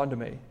what's going on to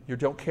me. You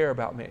don't care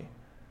about me.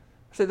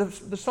 So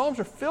the Psalms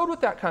are filled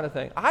with that kind of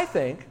thing. I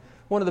think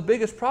one of the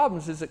biggest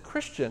problems is that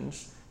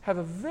Christians have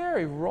a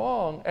very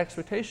wrong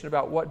expectation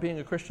about what being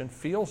a Christian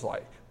feels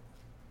like.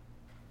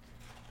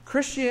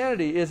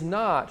 Christianity is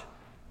not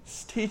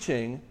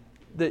teaching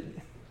that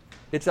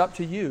it's up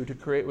to you to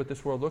create what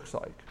this world looks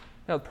like.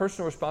 Now,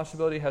 personal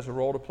responsibility has a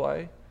role to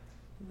play.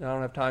 I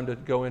don't have time to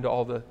go into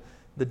all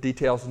the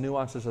details and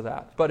nuances of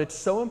that. But it's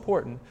so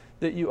important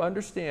that you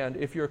understand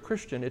if you're a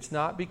Christian, it's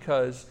not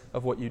because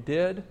of what you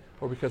did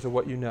or because of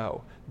what you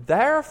know.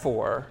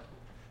 Therefore,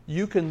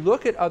 you can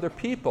look at other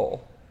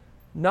people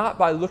not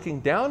by looking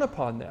down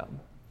upon them,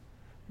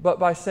 but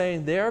by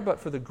saying, there, but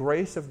for the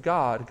grace of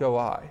God, go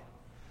I.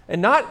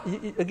 And not,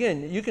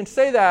 again, you can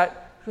say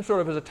that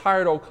sort of as a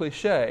tired old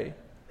cliche,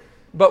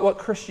 but what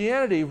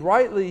Christianity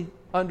rightly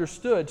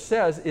understood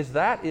says is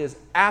that is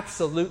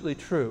absolutely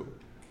true.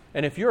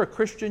 And if you're a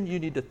Christian, you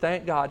need to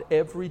thank God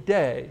every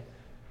day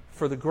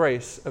for the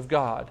grace of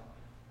God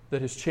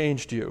that has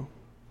changed you.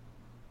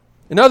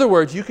 In other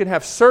words, you can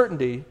have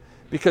certainty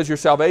because your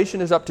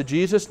salvation is up to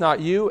Jesus, not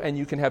you, and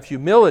you can have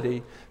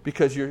humility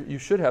because you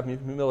should have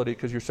humility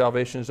because your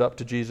salvation is up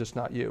to Jesus,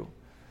 not you.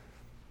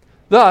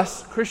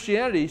 Thus,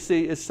 Christianity,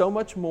 see, is so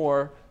much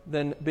more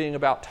than being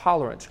about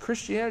tolerance.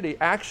 Christianity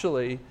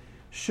actually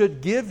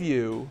should give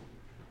you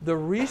the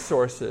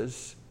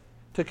resources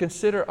to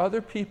consider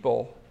other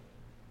people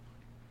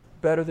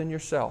better than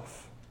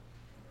yourself.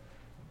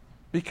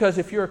 Because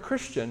if you're a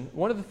Christian,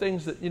 one of the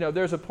things that,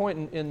 there's a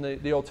point in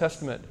the Old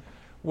Testament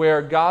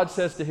where God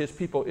says to His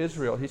people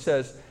Israel, He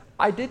says,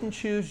 I didn't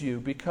choose you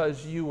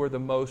because you were the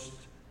most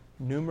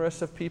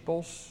numerous of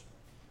peoples.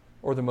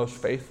 or the most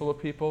faithful of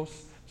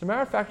peoples. As a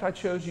matter of fact, I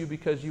chose you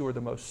because you were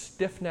the most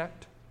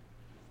stiff-necked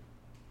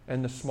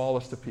and the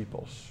smallest of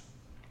peoples.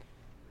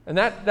 And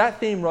that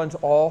theme runs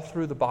all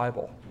through the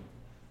Bible.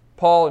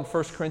 Paul in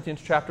 1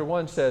 Corinthians chapter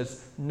 1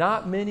 says,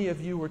 not many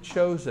of you were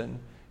chosen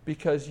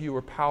because you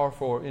were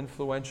powerful or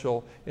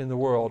influential in the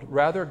world.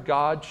 Rather,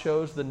 God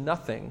chose the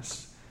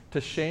nothings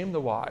to shame the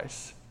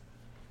wise.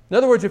 In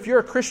other words, if you're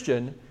a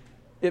Christian,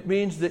 it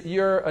means that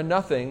you're a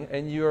nothing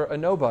and you're a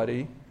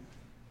nobody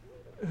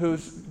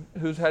who's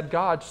had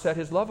God set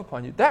his love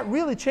upon you. That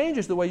really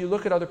changes the way you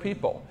look at other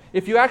people,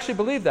 if you actually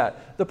believe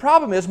that. The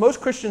problem is most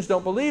Christians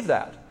don't believe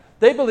that.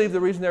 They believe the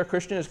reason they're a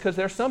Christian is because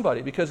they're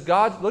somebody, because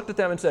God looked at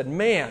them and said,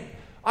 man,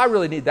 I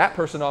really need that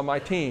person on my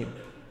team.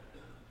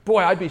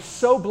 Boy, I'd be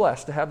so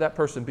blessed to have that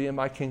person be in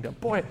my kingdom.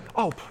 Boy,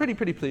 pretty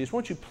please,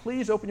 won't you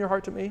please open your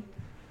heart to me?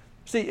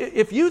 See,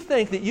 if you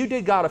think that you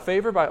did God a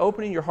favor by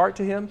opening your heart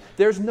to him,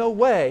 there's no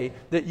way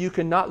that you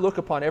can not look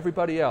upon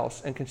everybody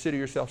else and consider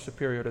yourself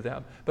superior to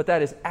them. But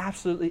that is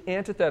absolutely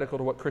antithetical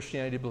to what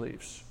Christianity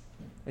believes.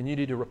 And you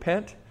need to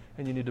repent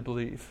and you need to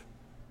believe.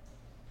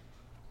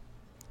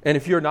 And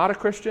if you're not a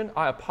Christian,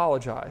 I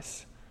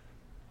apologize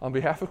on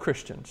behalf of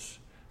Christians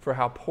for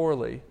how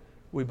poorly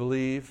we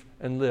believe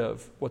and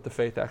live what the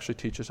faith actually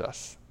teaches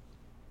us.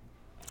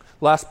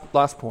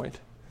 Last point.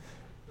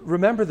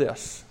 Remember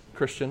this,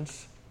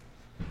 Christians.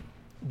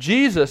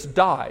 Jesus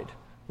died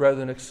rather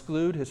than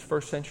exclude his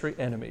first century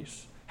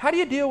enemies. How do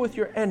you deal with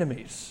your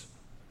enemies?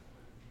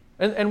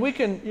 And we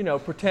can,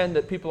 pretend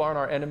that people aren't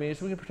our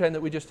enemies. We can pretend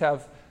that we just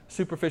have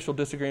superficial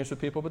disagreements with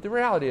people, but the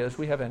reality is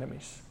we have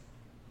enemies.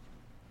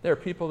 There are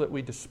people that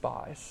we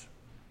despise.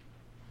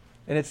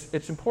 And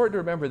it's important to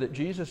remember that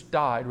Jesus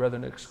died rather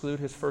than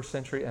exclude his first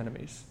century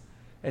enemies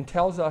and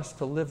tells us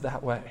to live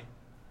that way.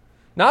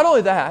 Not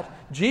only that,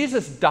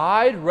 Jesus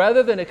died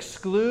rather than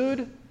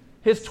exclude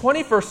his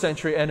 21st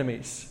century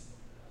enemies,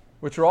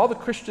 which are all the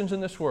Christians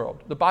in this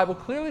world. The Bible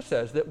clearly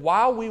says that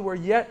while we were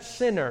yet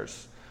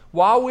sinners,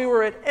 while we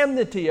were at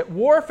enmity, at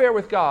warfare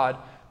with God,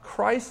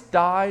 Christ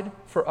died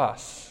for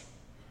us.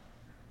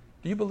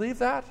 Do you believe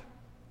that?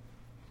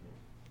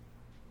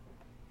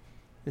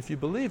 If you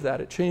believe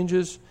that, it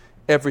changes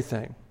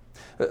everything.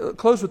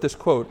 Close with this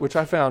quote, which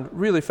I found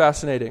really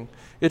fascinating.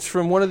 It's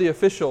from one of the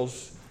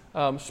officials,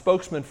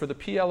 spokesman for the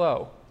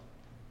PLO,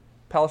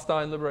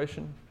 Palestine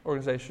Liberation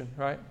Organization,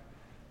 right?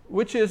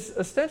 Which is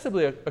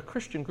ostensibly a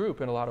Christian group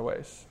in a lot of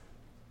ways.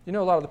 You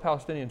know, a lot of the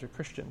Palestinians are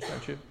Christians,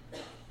 don't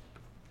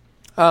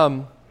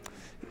you?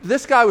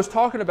 This guy was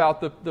talking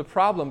about the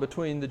problem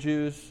between the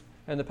Jews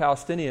and the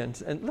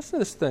Palestinians. And listen to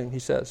this thing he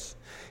says.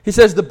 He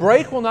says, the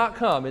break will not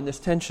come in this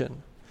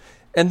tension.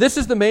 And this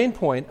is the main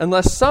point,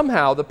 unless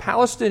somehow the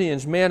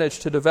Palestinians manage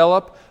to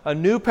develop a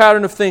new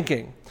pattern of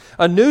thinking,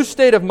 a new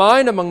state of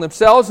mind among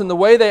themselves in the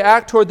way they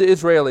act toward the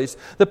Israelis.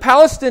 The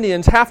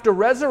Palestinians have to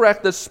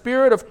resurrect the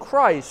spirit of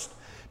Christ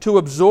to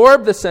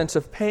absorb the sense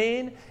of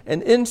pain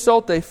and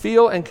insult they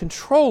feel and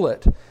control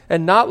it,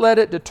 and not let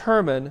it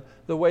determine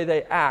the way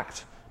they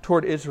act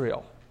toward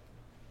Israel.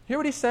 Hear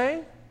what he's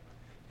saying?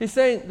 He's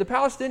saying the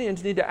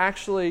Palestinians need to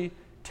actually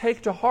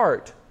take to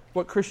heart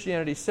what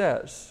Christianity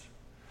says.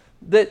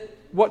 That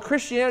what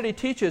Christianity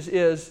teaches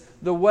is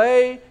the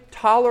way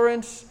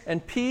tolerance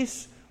and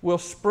peace will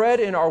spread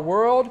in our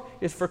world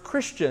is for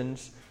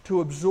Christians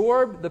to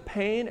absorb the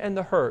pain and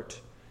the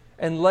hurt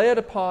and lay it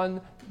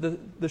upon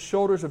the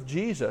shoulders of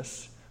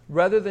Jesus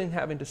rather than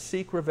having to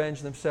seek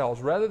revenge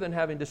themselves, rather than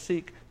having to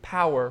seek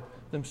power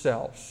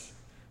themselves.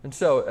 And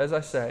so, as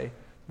I say,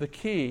 the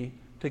key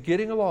to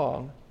getting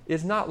along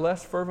is not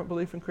less fervent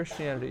belief in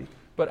Christianity,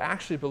 but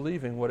actually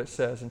believing what it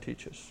says and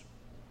teaches.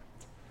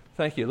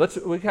 Thank you.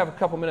 We have a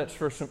couple minutes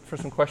for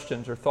some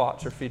questions or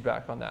thoughts or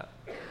feedback on that.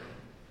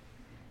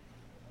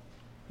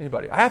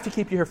 Anybody? I have to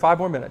keep you here 5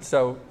 more minutes,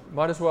 so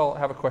might as well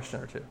have a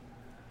question or two.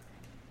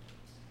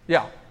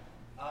 Yeah.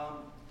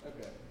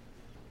 Okay.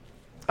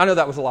 I know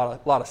that was a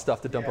lot of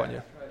stuff to dump on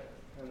you.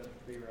 Trying to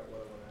figure out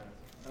what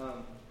I want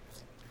to ask.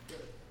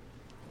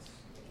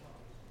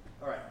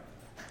 All right.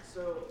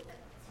 So,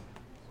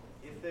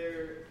 if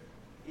there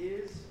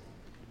is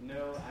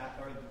no...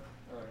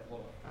 all right,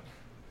 hold on.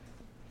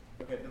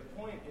 Okay, the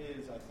point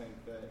is, I think,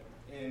 that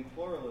in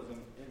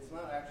pluralism, it's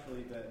not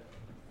actually that,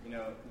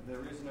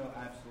 there is no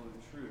absolute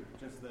truth,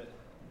 just that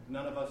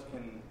none of us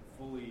can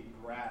fully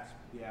grasp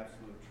the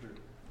absolute truth.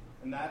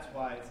 And that's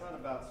why it's not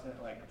about,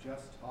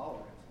 just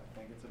tolerance. I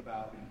think it's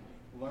about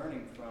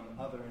learning from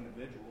other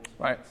individuals,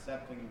 right,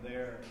 accepting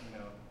their,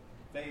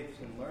 faiths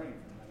and learning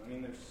from them. I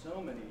mean, there's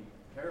so many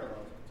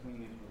parallels between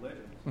these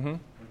religions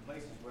and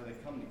places where they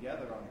come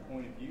together on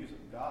point of views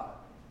of God.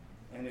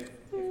 And if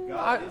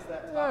God is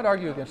that top I'd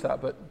argue against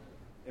that, but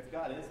if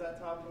God is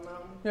that top of the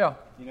mountain, yeah,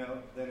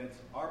 then it's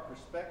our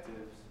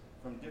perspectives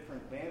from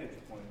different vantage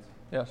points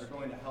yes, are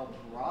going to help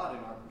broaden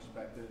our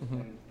perspectives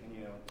and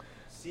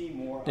see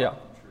more of yeah, the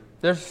truth.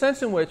 There's a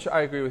sense in which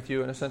I agree with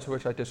you and a sense in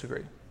which I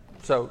disagree.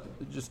 So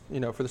just,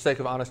 for the sake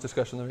of honest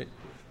discussion, let me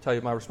tell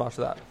you my response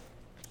to that.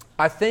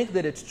 I think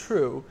that it's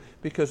true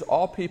because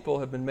all people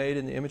have been made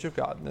in the image of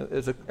God.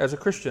 As a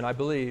Christian, I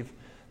believe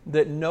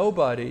that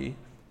nobody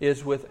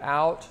is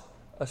without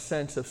a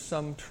sense of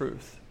some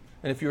truth.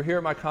 And if you were here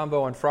at my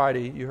convo on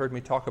Friday, you heard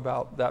me talk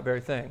about that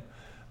very thing.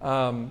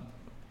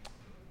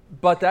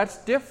 But that's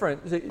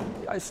different.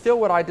 Still,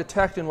 what I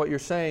detect in what you're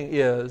saying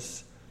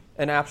is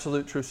an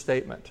absolute truth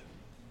statement.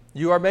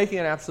 You are making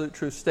an absolute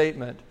truth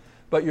statement,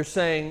 but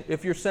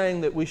if you're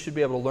saying that we should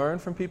be able to learn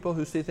from people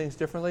who see things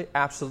differently,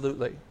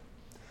 absolutely.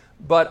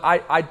 But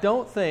I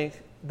don't think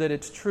that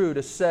it's true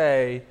to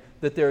say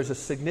that there's a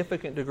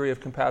significant degree of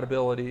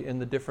compatibility in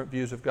the different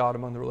views of God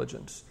among the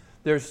religions.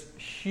 There's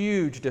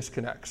huge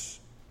disconnects.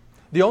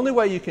 The only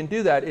way you can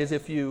do that is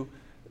if you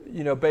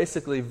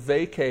basically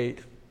vacate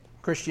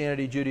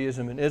Christianity,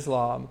 Judaism, and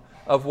Islam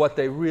of what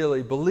they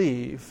really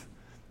believe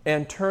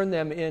and turn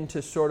them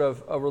into sort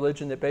of a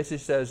religion that basically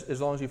says,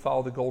 as long as you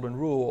follow the golden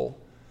rule,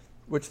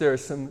 which there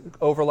is some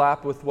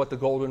overlap with what the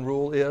golden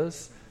rule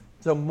is.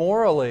 So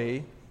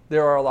morally,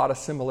 there are a lot of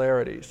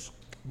similarities.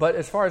 But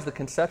as far as the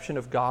conception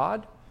of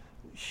God,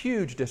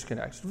 huge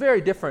disconnects.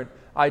 Very different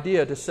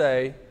idea to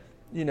say,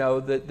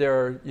 that there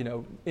are,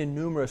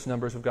 innumerous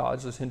numbers of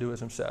gods, as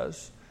Hinduism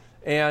says.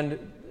 And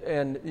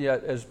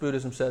yet, as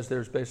Buddhism says,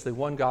 there's basically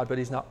one God, but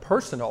he's not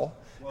personal.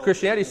 Well,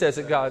 Christianity says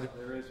that God...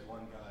 There is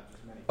one God,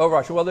 just many. Oh,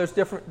 right. Well, there's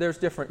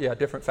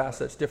different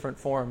facets, different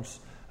forms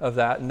of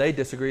that, and they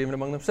disagree even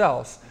among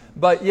themselves.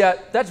 But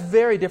yet, that's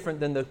very different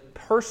than the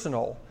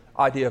personal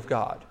idea of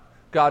God.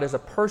 God is a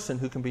person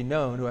who can be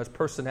known, who has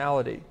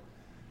personality.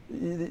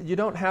 You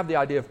don't have the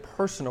idea of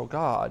personal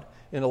God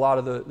in a lot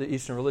of the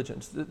Eastern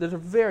religions. Those are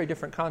very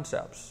different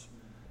concepts.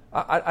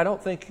 I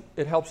don't think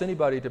it helps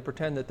anybody to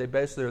pretend that they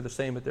basically are the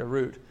same at their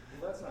root.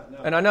 Well,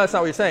 and I know that's not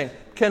what you're saying.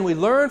 Can we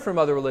learn from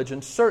other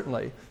religions?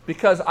 Certainly,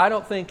 because I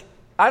don't think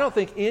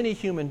any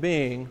human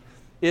being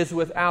is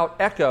without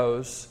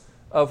echoes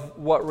of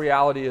what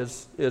reality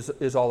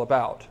is all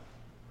about.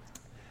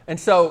 And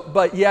so,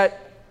 but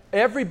yet,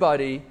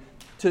 everybody,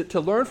 to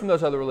learn from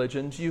those other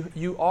religions,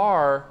 you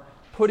are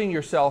putting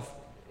yourself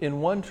in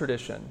one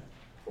tradition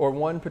or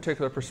one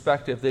particular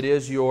perspective that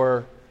is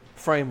your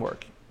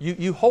framework.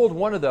 You hold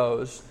one of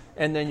those,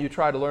 and then you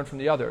try to learn from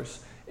the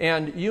others.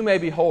 And you may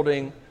be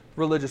holding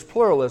religious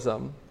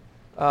pluralism,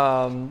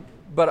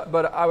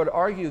 but I would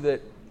argue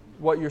that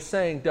what you're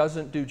saying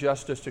doesn't do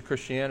justice to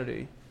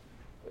Christianity,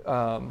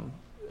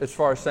 as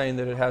far as saying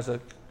that it has a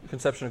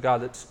conception of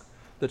God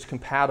that's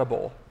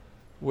compatible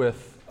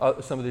with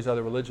some of these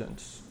other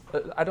religions.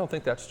 I don't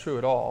think that's true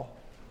at all,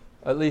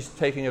 at least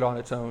taking it on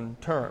its own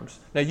terms.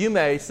 Now, you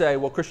may say,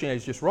 well, Christianity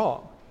is just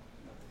wrong.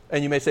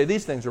 And you may say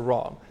these things are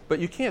wrong. But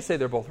you can't say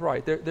they're both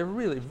right. They're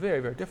really very,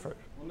 very different.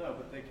 Well, no,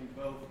 but they can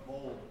both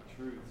hold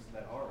truths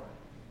that are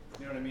right.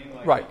 You know what I mean?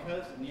 Right.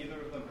 Because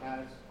neither of them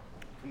has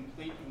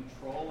complete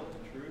control of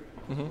the truth,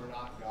 because Mm-hmm. we're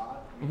not God,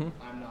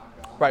 I'm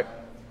not God. Right.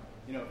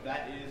 If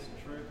that is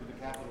truth with a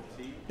capital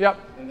T,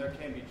 Yep. then there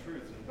can be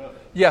truths in both.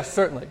 Yes,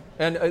 certainly.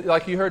 And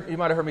like you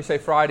might have heard me say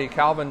Friday,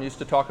 Calvin used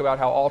to talk about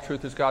how all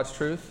truth is God's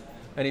truth.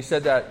 And he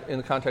said that in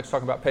the context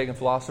talking about pagan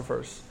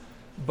philosophers.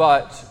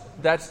 But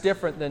that's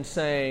different than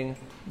saying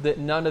that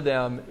none of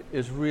them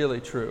is really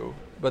true,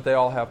 but they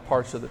all have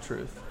parts of the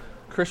truth.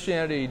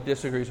 Christianity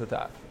disagrees with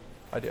that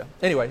idea.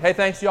 Anyway, hey,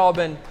 thanks. You all have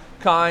been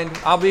kind.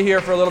 I'll be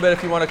here for a little bit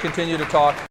if you want to continue to talk.